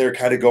just in there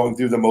kind of going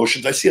through the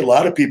motions. I see a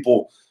lot of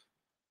people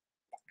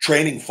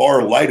training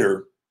far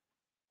lighter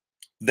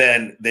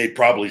than they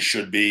probably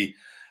should be.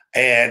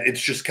 And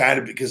it's just kind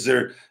of because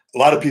a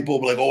lot of people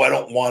will be like, oh, I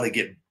don't want to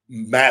get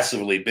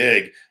massively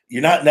big.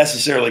 You're not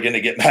necessarily going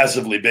to get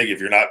massively big if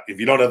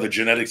you don't have the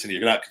genetics and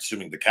you're not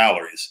consuming the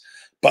calories.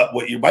 But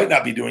what you might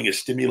not be doing is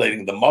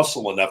stimulating the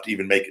muscle enough to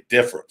even make a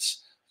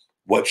difference.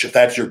 Which, if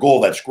that's your goal,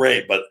 that's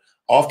great. But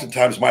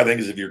oftentimes my thing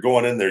is if you're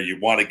going in there, you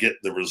want to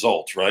get the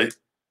results, right?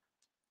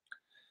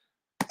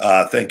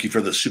 Thank you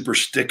for the super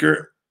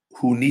sticker,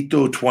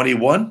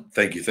 Junito21.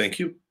 Thank you. Thank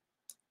you.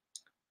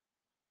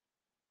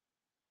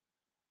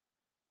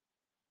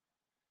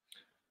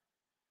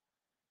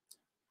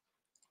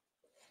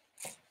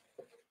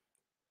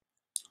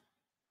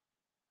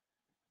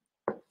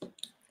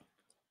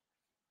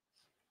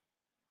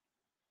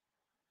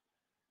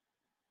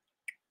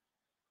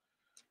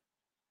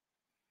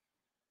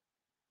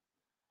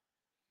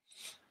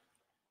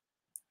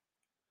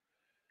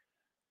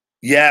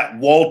 Yeah,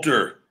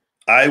 Walter,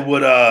 I wanted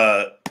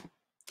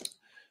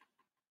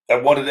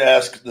to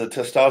ask the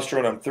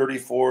testosterone. I'm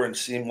 34 and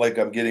seem like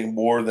I'm getting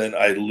more than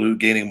I lose,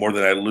 gaining more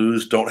than I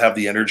lose. Don't have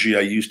the energy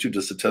I used to.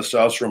 Does the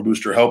testosterone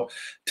booster help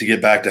to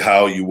get back to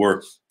how you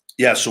were?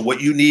 Yeah. So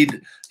what you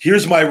need,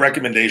 here's my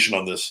recommendation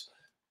on this.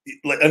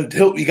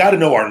 Until you got to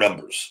know our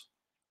numbers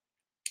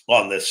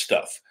on this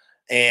stuff.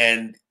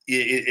 And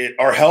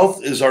our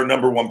health is our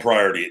number one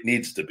priority. It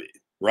needs to be,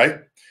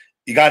 right?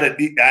 You got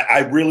to,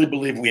 I really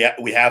believe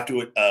we have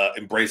to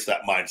embrace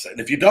that mindset. And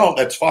if you don't,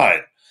 that's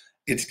fine.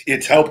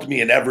 It's helped me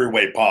in every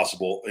way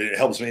possible. It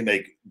helps me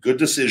make good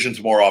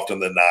decisions more often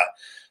than not.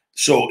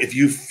 So if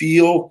you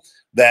feel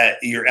that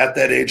you're at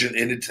that age and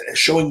it's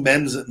showing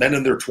men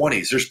in their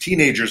 20s, there's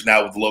teenagers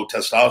now with low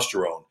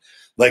testosterone.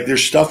 Like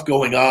there's stuff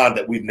going on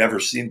that we've never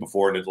seen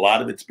before. And a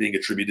lot of it's being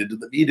attributed to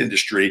the meat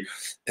industry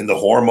and the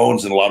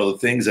hormones and a lot of the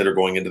things that are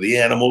going into the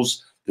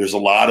animals. There's a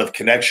lot of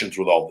connections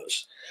with all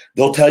this.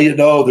 They'll tell you,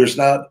 no, there's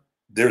not.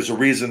 There's a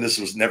reason this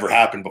has never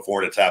happened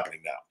before and it's happening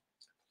now.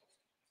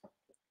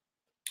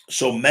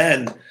 So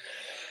men,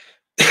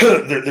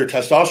 their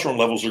testosterone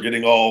levels are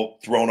getting all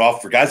thrown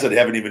off for guys that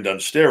haven't even done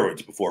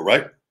steroids before,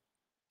 right?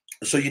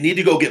 So you need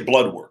to go get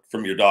blood work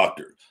from your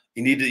doctor.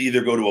 You need to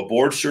either go to a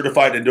board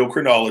certified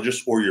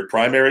endocrinologist or your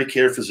primary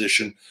care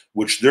physician,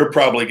 which they're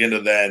probably going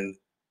to then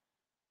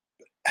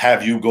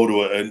have you go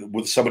to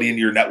with somebody in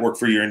your network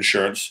for your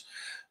insurance.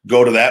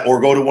 Go to that,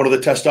 or go to one of the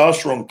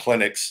testosterone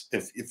clinics.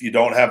 If you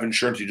don't have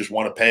insurance, you just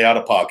want to pay out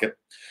of pocket.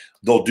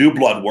 They'll do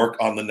blood work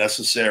on the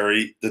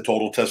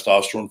total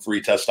testosterone,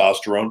 free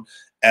testosterone,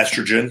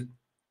 estrogen,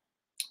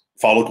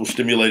 follicle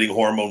stimulating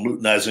hormone,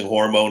 luteinizing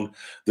hormone.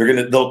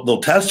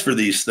 They'll test for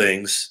these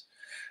things,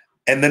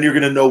 and then you're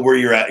going to know where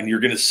you're at, and you're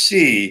going to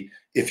see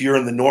if you're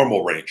in the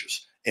normal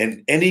ranges.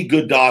 And any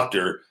good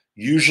doctor,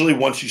 usually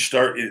once you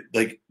start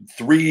like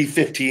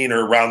 315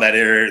 or around that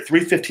area,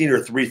 315 or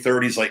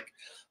 330 is like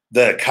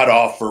the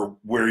cutoff for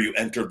where you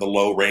enter the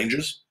low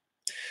ranges.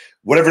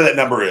 Whatever that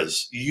number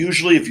is,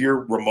 usually if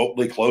you're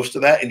remotely close to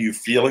that and you're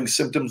feeling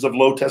symptoms of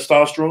low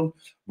testosterone,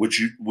 which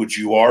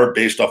you are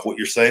based off what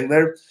you're saying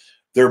there,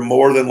 they're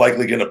more than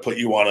likely going to put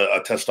you on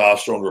a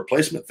testosterone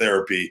replacement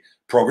therapy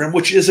program,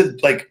 which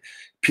isn't like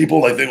people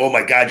like think, oh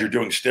my God, you're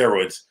doing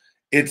steroids.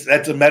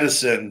 That's a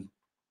medicine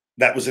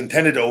that was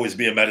intended to always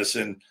be a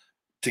medicine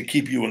to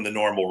keep you in the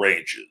normal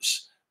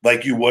ranges,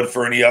 like you would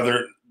for any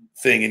other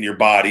thing in your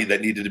body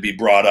that needed to be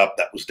brought up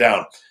that was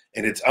down.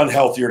 And it's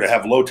unhealthier to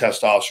have low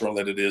testosterone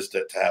than it is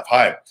to have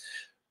high.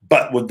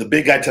 But with the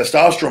big guy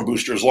testosterone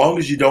booster, as long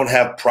as you don't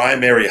have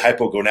primary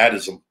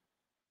hypogonadism,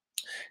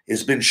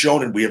 it's been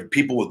shown, and we have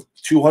people with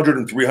 200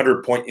 and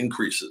 300 point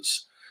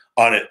increases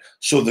on it.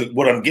 So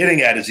what I'm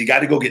getting at is you got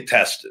to go get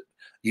tested.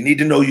 You need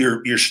to know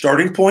your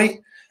starting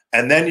point,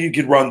 and then you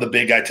can run the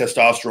big guy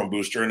testosterone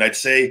booster. And I'd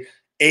say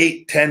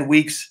 8, 10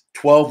 weeks,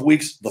 12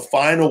 weeks, the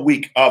final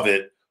week of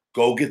it,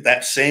 go get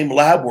that same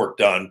lab work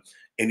done,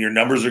 and your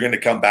numbers are going to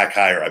come back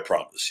higher. I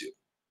promise you.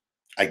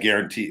 I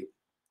guarantee you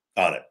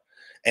on it.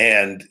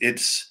 And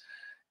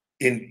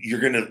you're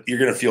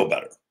gonna feel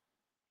better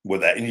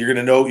with that, and you're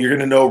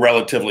gonna know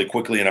relatively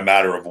quickly in a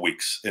matter of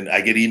weeks. And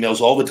I get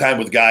emails all the time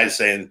with guys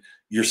saying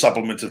your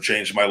supplements have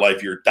changed my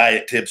life. Your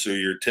diet tips or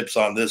your tips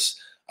on this,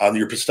 on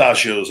your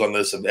pistachios on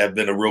this have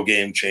been a real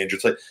game changer.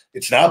 It's like,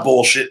 it's not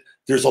bullshit.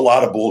 There's a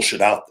lot of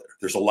bullshit out there.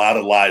 There's a lot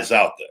of lies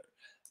out there.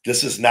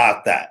 This is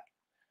not that.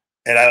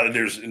 And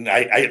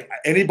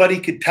anybody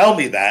could tell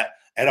me that,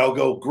 and I'll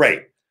go,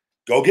 great,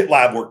 go get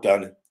lab work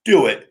done,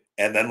 do it,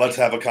 and then let's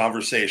have a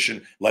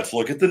conversation. Let's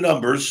look at the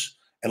numbers,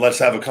 and let's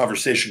have a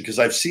conversation, because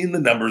I've seen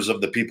the numbers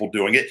of the people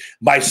doing it,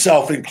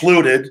 myself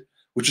included,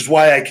 which is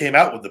why I came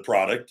out with the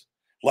product,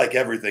 like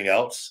everything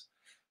else.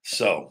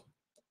 So,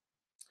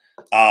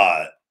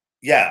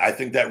 yeah, I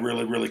think that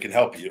really, really can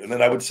help you. And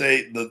then I would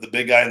say the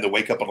big guy and the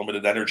Wake Up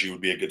Unlimited Energy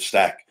would be a good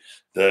stack.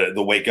 The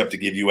Wake Up to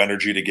give you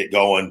energy to get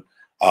going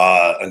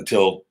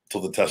until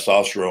the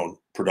testosterone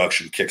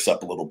production kicks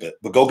up a little bit.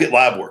 But go get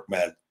lab work,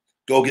 man.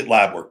 Go get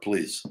lab work,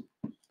 please.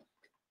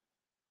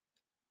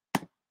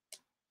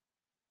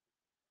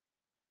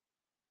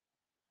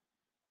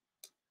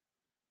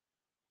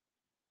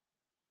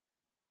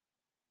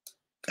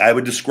 I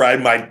would describe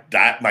my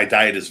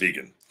diet as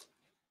vegan.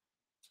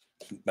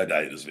 My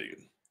diet is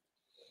vegan.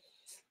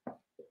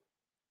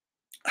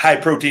 High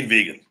protein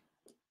vegan.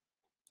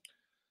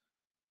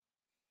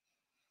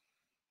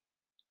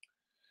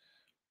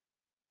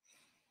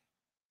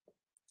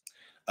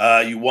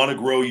 You want to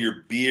grow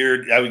your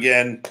beard.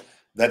 Again,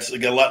 that's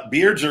like a lot.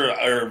 Beards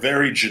are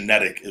very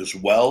genetic as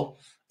well.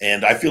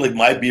 And I feel like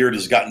my beard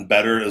has gotten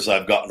better as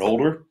I've gotten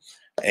older.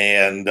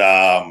 And,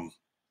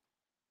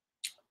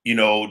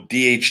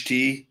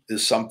 DHT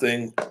is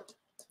something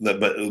that,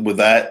 but with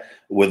that,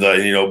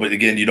 but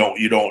again, you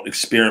don't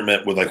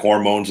experiment with like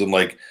hormones and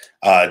like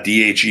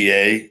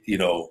DHEA,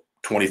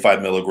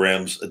 25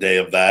 milligrams a day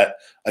of that.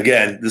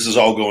 Again, this is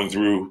all going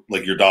through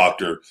like your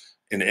doctor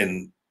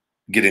and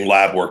getting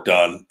lab work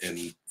done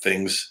and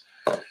things,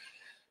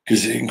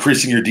 because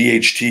increasing your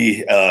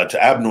DHT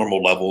to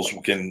abnormal levels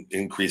can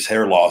increase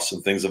hair loss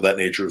and things of that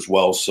nature as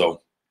well.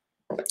 So,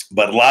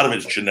 but a lot of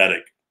it's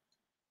genetic.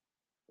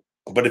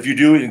 But if you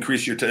do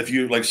increase if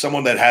you like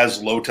someone that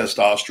has low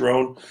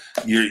testosterone,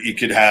 you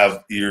could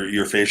have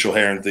your facial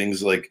hair and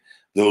things like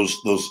those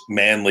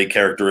manly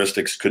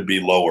characteristics could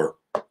be lower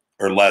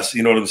or less.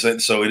 You know what I'm saying?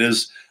 So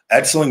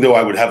that's something though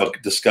I would have a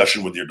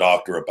discussion with your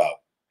doctor about.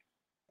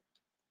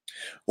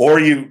 Or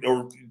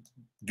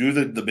do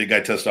the big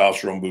guy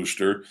testosterone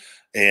booster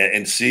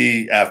and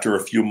see after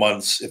a few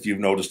months if you've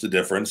noticed a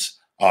difference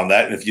on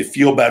that. And if you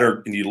feel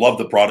better and you love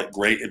the product,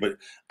 great. But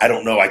I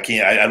don't know. I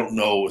don't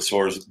know as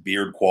far as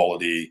beard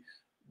quality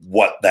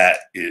what that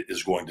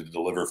is going to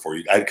deliver for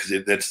you, because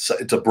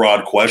it's a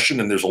broad question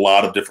and there's a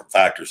lot of different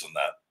factors in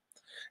that.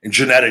 And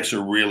genetics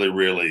are really,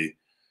 really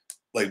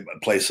like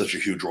play such a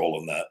huge role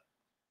in that.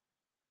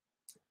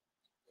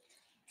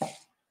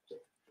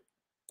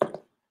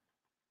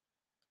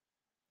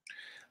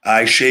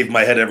 I shave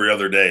my head every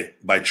other day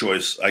by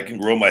choice. I can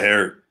grow my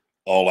hair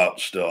all out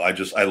still. I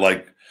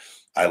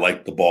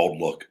like the bald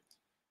look.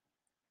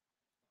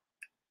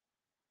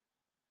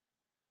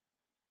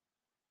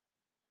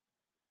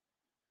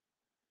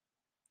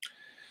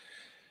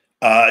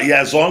 Yeah,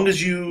 as long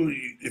as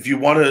if you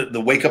want to,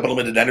 the Wake Up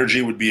Unlimited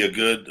Energy would be a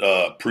good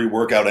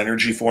pre-workout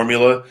energy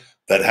formula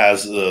that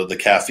has the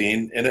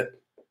caffeine in it.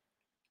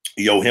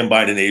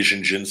 Yohimbine and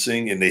Asian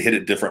ginseng, and they hit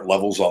at different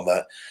levels on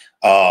that.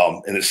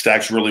 And it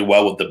stacks really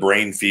well with the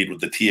brain feed with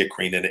the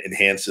teacrine, and it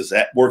enhances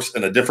that, works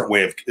in a different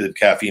way of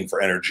caffeine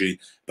for energy,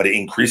 but it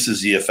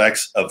increases the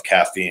effects of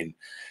caffeine.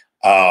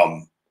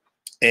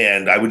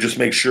 And I would just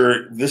make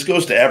sure this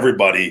goes to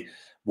everybody.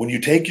 When you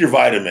take your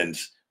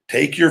vitamins,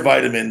 take your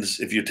vitamins.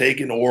 If you're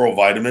taking oral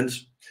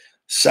vitamins,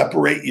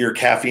 separate your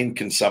caffeine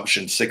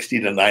consumption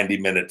 60 to 90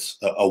 minutes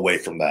away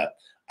from that.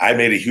 I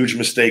made a huge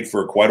mistake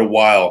for quite a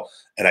while,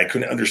 and I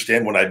couldn't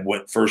understand when I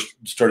first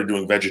started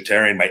doing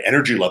vegetarian. My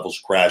energy levels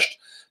crashed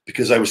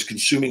because I was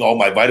consuming all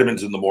my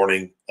vitamins in the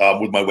morning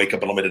with my Wake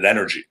Up Unlimited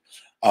Energy,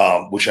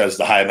 which has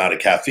the high amount of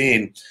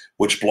caffeine,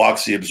 which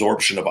blocks the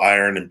absorption of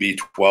iron and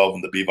B12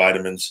 and the B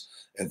vitamins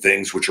and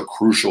things which are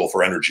crucial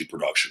for energy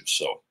production.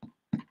 So,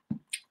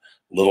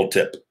 little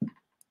tip.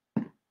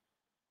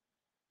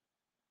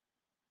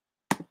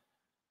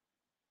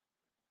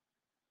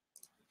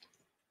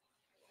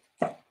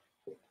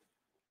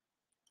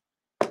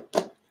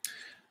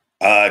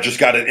 Just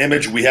got an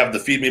image. We have the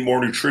Feed Me More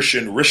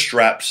Nutrition wrist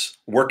straps,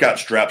 workout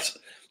straps,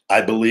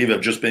 I believe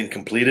have just been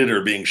completed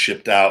or being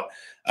shipped out.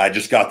 I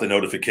just got the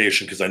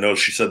notification because I know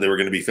she said they were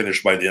going to be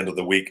finished by the end of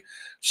the week.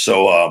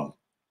 So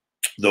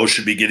those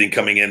should be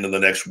coming in the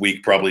next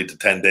week, probably to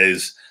 10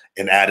 days,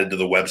 and added to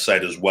the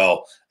website as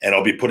well. And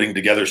I'll be putting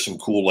together some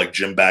cool like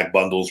gym bag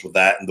bundles with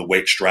that and the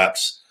weight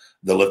straps,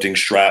 the lifting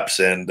straps,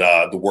 and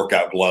the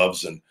workout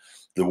gloves and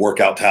the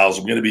workout towels.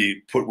 We're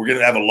going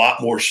to have a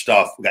lot more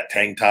stuff. We got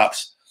tank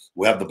tops.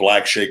 We'll have the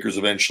black shakers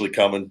eventually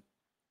coming.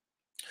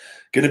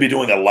 Going to be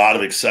doing a lot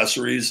of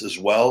accessories as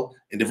well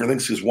and different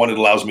things because one, it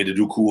allows me to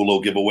do cool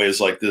little giveaways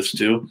like this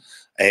too.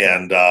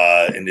 And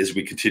as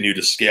we continue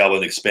to scale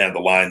and expand the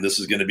line, this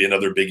is going to be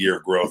another big year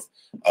of growth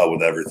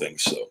with everything.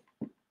 So,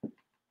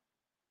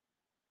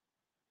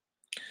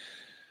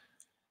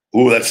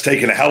 that's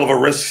taking a hell of a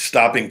risk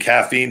stopping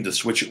caffeine to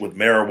switch it with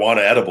marijuana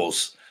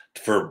edibles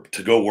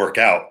to go work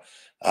out.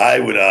 I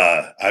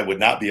would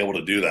not be able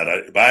to do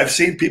that. But I've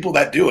seen people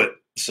that do it.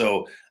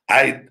 So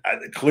I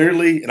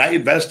clearly, and I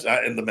invest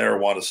in the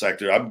marijuana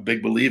sector. I'm a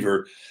big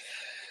believer.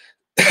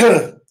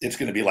 It's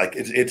going to be like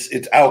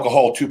it's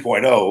alcohol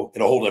 2.0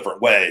 in a whole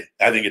different way.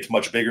 I think it's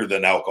much bigger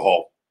than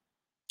alcohol,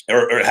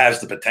 or it has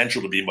the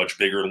potential to be much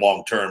bigger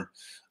long term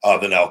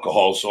than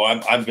alcohol. So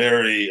I'm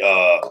very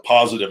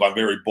positive. I'm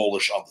very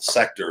bullish on the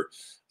sector,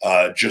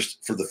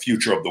 just for the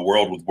future of the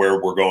world with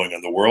where we're going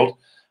in the world.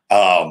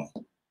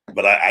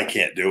 But I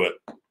can't do it.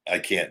 I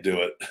can't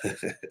do it.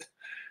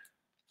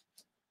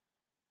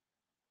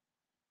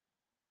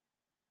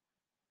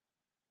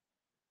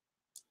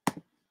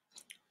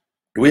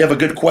 Do we have a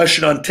good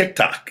question on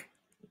TikTok?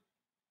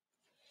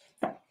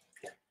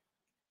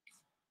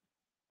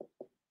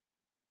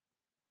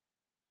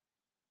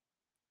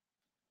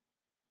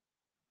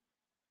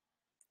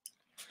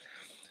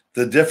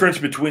 The difference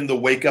between the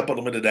Wake Up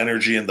Unlimited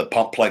Energy and the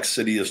Pumplex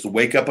City is the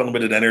Wake Up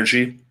Unlimited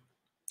Energy.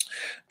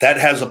 That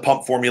has a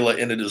pump formula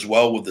in it as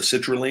well with the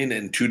citrulline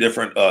and two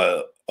different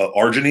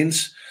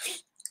arginines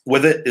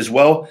with it as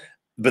well.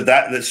 But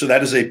that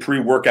is a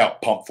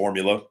pre-workout pump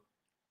formula.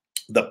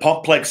 The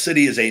Pumplex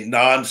City is a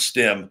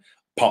non-stim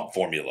pump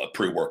formula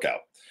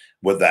pre-workout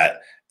with that.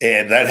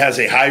 And that has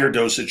a higher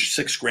dosage,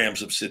 6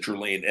 grams of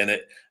citrulline in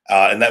it.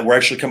 And that we're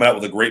actually coming out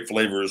with a great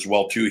flavor as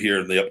well, too, here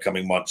in the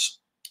upcoming months.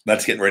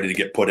 That's getting ready to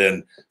get put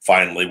in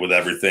finally with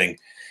everything.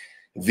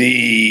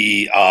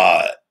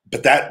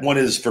 But that one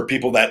is for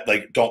people that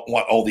like don't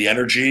want all the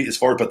energy as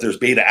far, but there's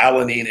beta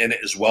alanine in it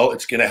as well.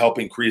 It's going to help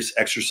increase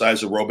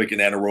exercise aerobic and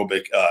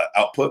anaerobic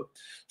output.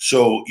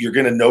 So you're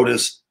going to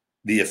notice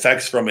the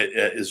effects from it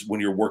is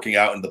when you're working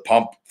out in the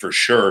pump for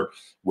sure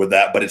with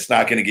that, but it's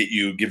not going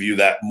to give you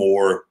that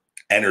more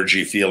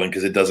energy feeling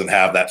because it doesn't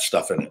have that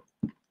stuff in it.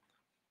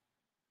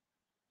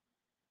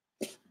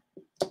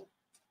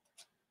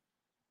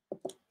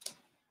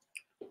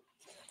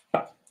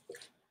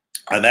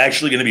 I'm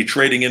actually going to be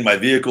trading in my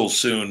vehicles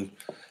soon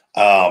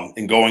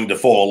and going to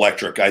full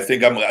electric. I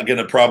think I'm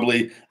going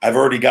to I've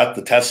already got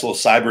the Tesla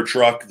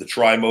Cybertruck, the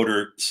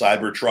tri-motor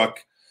Cybertruck.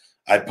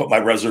 I put my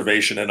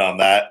reservation in on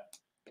that.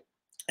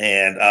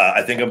 And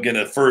I think I'm going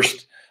to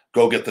first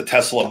go get the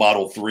Tesla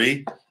Model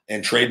 3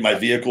 and trade my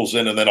vehicles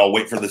in, and then I'll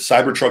wait for the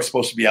Cybertruck.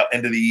 Supposed to be out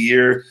end of the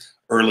year,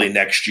 early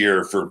next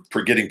year for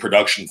getting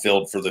production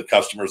filled for the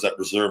customers that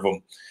reserve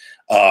them.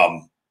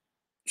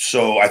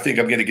 So I think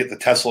I'm going to get the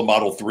Tesla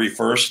Model 3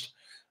 first,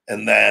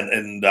 and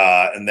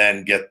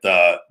then get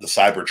the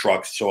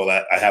Cybertruck so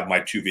that I have my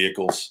 2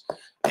 vehicles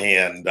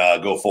and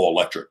go full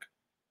electric.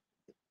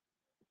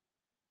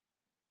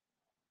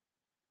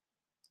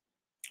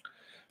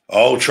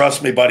 Oh,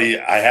 trust me, buddy.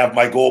 I have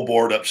my goal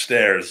board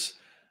upstairs.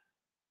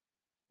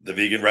 The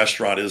vegan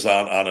restaurant is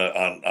on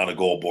a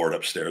goal board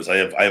upstairs. I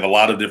have a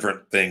lot of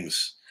different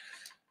things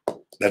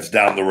that's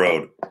down the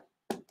road.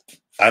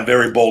 I'm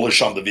very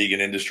bullish on the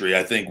vegan industry.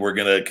 I think we're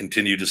going to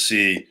continue to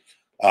see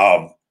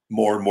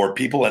more and more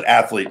people and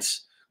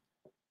athletes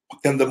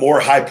And the more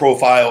high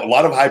profile, a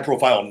lot of high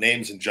profile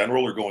names in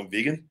general are going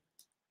vegan.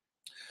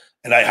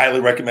 And I highly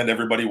recommend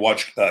everybody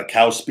watch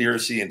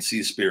Cowspiracy and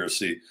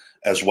Seaspiracy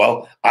as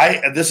well.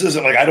 This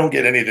isn't like I don't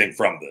get anything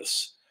from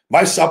this.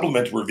 My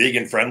supplements were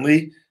vegan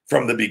friendly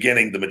from the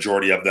beginning, the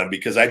majority of them,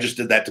 because I just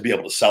did that to be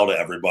able to sell to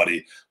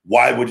everybody.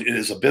 Why would,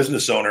 as a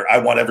business owner, I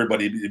want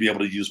everybody to be able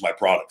to use my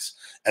products.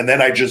 And then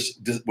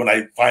when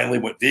I finally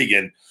went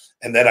vegan,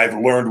 and then I've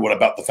learned what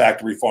about the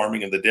factory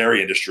farming and the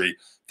dairy industry.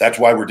 That's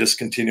why we're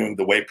discontinuing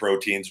the whey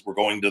proteins. We're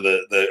going to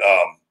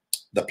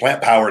the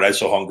plant powered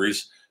iso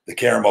hungries. The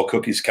caramel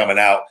cookies coming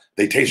out.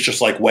 They taste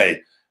just like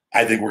whey.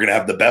 I think we're going to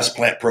have the best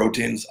plant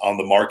proteins on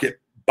the market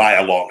by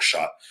a long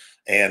shot.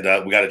 And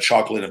we got a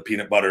chocolate and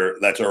peanut butter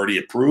that's already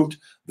approved.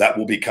 That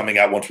will be coming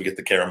out once we get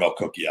the caramel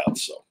cookie out.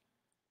 So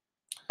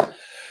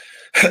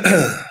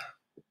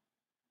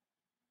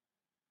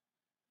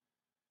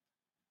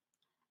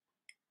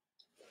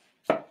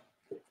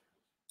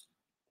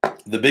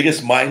the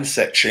biggest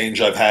mindset change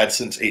I've had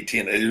since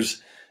 18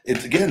 is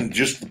it's again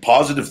just the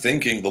positive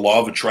thinking, the law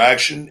of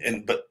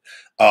attraction, but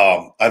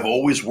I've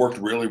always worked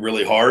really,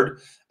 really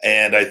hard,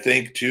 and I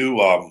think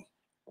too,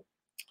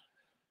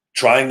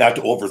 trying not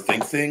to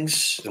overthink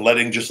things and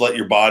let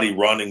your body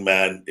running,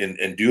 man,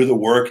 and do the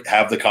work,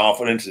 have the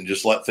confidence, and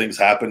just let things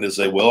happen as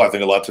they will. I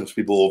think a lot of times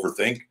people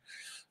overthink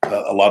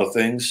a lot of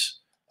things,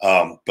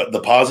 but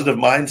the positive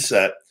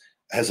mindset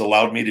has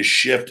allowed me to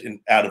shift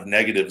out of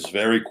negatives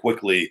very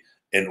quickly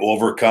and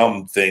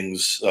overcome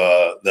things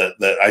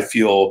that I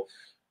feel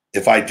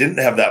if I didn't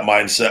have that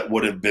mindset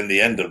would have been the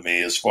end of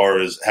me as far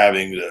as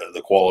having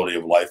the quality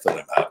of life that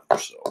I'm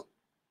having. So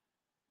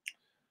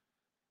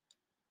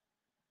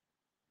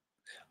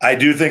I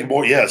do think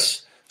more,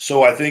 yes.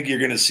 So I think you're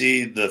going to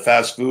see the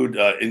fast food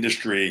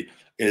industry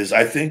is,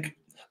 I think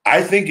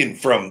in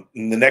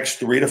the next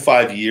 3 to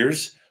 5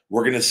 years,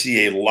 we're going to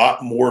see a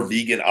lot more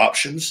vegan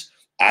options.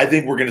 I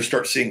think we're going to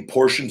start seeing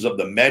portions of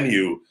the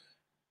menu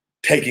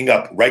taking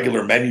up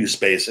regular menu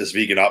space as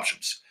vegan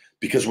options.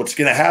 Because what's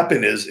going to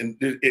happen is, and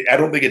I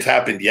don't think it's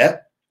happened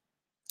yet,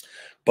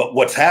 but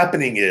what's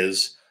happening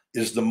is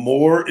the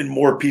more and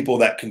more people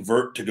that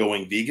convert to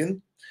going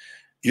vegan,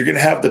 you're going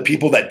to have the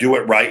people that do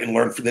it right and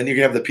learn from, then you're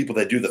going to have the people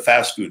that do the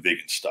fast food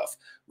vegan stuff,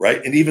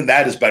 right? And even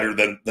that is better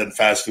than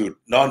fast food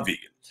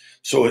non-vegan.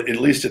 So at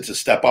least it's a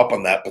step up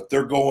on that, but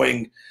they're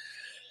going,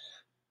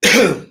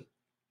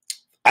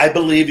 I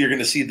believe you're going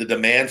to see the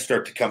demand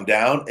start to come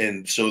down.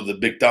 And so the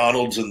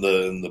McDonald's and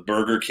the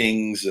Burger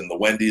Kings and the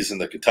Wendy's and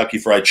the Kentucky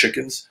Fried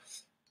Chickens,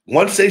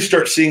 once they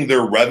start seeing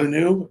their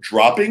revenue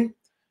dropping,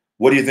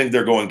 what do you think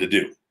they're going to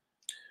do?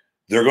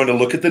 They're going to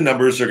look at the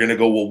numbers. They're going to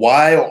go, well,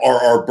 why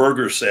are our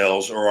burger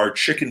sales or our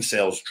chicken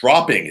sales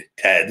dropping,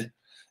 Ted?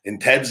 And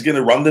Ted's going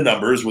to run the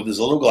numbers with his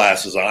little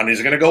glasses on.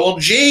 He's going to go, well,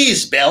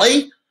 geez,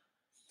 Billy,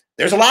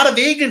 there's a lot of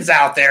vegans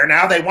out there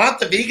now. They want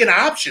the vegan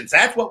options.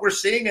 That's what we're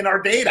seeing in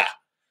our data.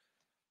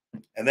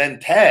 And then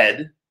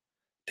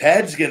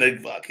Ted's going to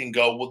fucking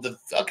go, well, the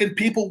fucking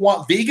people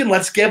want vegan.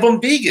 Let's give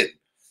them vegan.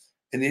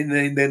 And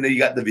then you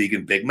got the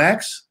vegan Big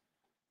Macs.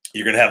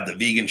 You're going to have the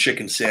vegan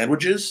chicken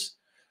sandwiches.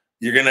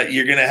 You're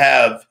gonna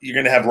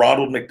have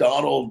Ronald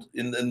McDonald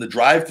in the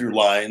drive-through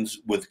lines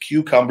with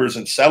cucumbers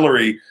and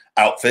celery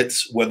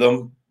outfits with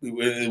them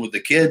with the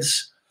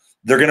kids.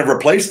 They're gonna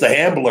replace the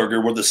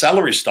hamburger with the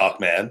celery stalk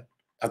man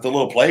at the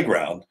little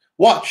playground.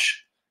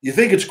 Watch. You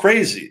think it's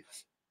crazy?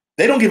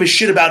 They don't give a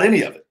shit about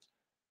any of it.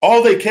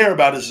 All they care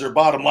about is their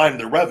bottom line,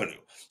 their revenue.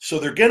 So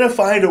they're gonna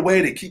find a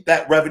way to keep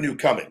that revenue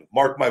coming.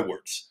 Mark my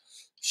words.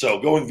 So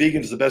going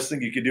vegan is the best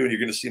thing you can do, and you're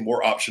gonna see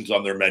more options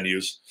on their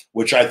menus,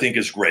 which I think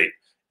is great.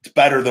 It's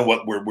better than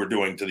what we're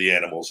doing to the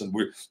animals. And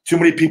we're too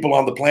many people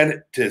on the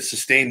planet to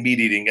sustain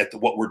meat eating at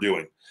what we're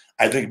doing.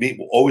 I think meat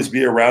will always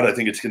be around. I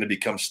think it's going to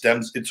become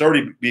stems. It's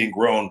already being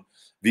grown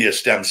via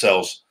stem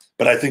cells,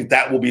 but I think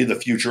that will be the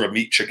future of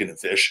meat, chicken, and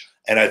fish.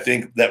 And I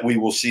think that we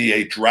will see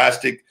a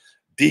drastic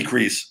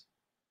decrease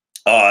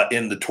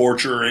in the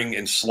torturing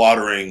and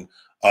slaughtering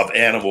of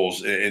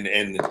animals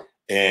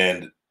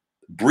and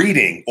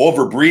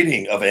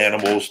overbreeding of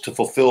animals to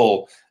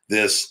fulfill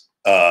this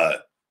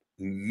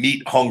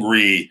meat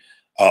hungry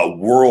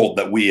world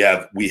that we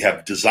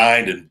have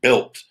designed and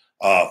built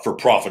for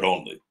profit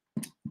only.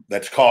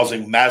 That's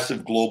causing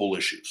massive global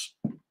issues.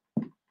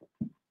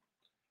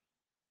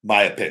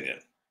 My opinion.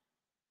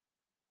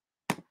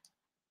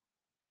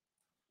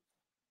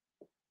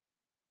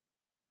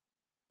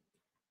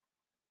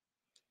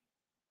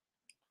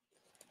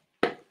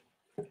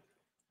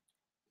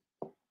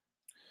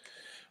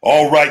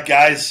 All right,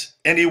 guys.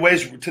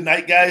 Anyways,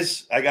 tonight,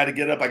 guys, I got to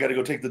get up. I got to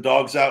go take the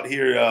dogs out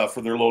here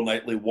for their little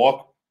nightly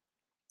walk.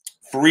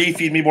 Free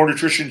Feed Me More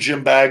Nutrition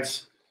gym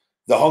bags.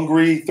 The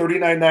Hungry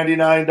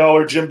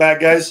 $39.99 gym bag,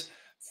 guys.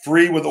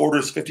 Free with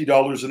orders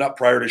 $50 and up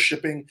prior to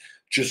shipping.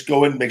 Just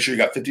go in, make sure you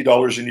got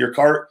 $50 in your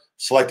cart.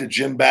 Select a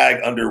gym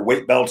bag under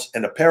weight belts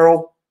and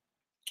apparel.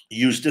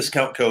 Use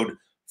discount code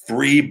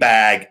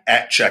FREEBAG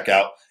at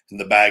checkout, and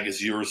the bag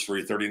is yours for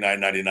a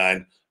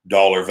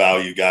 $39.99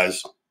 value,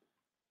 guys.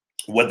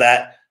 With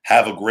that,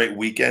 Have a great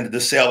weekend.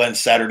 This sale ends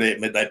Saturday at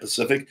midnight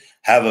Pacific.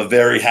 Have a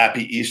very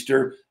happy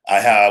Easter.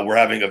 We're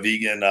having a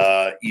vegan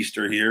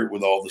Easter here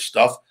with all the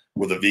stuff,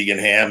 with a vegan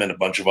ham and a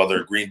bunch of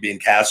other green bean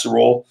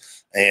casserole,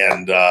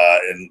 and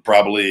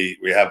probably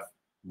we have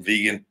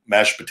vegan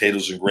mashed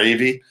potatoes and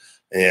gravy,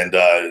 and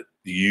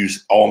you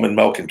use almond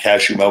milk and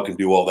cashew milk and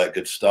do all that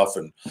good stuff,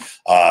 and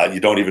you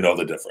don't even know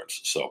the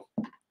difference. So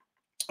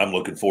I'm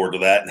looking forward to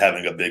that and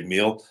having a big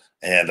meal.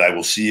 And I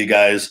will see you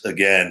guys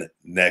again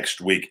next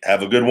week.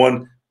 Have a good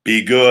one.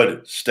 Be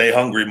good. Stay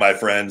hungry, my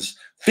friends.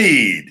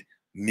 Feed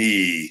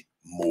me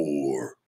more.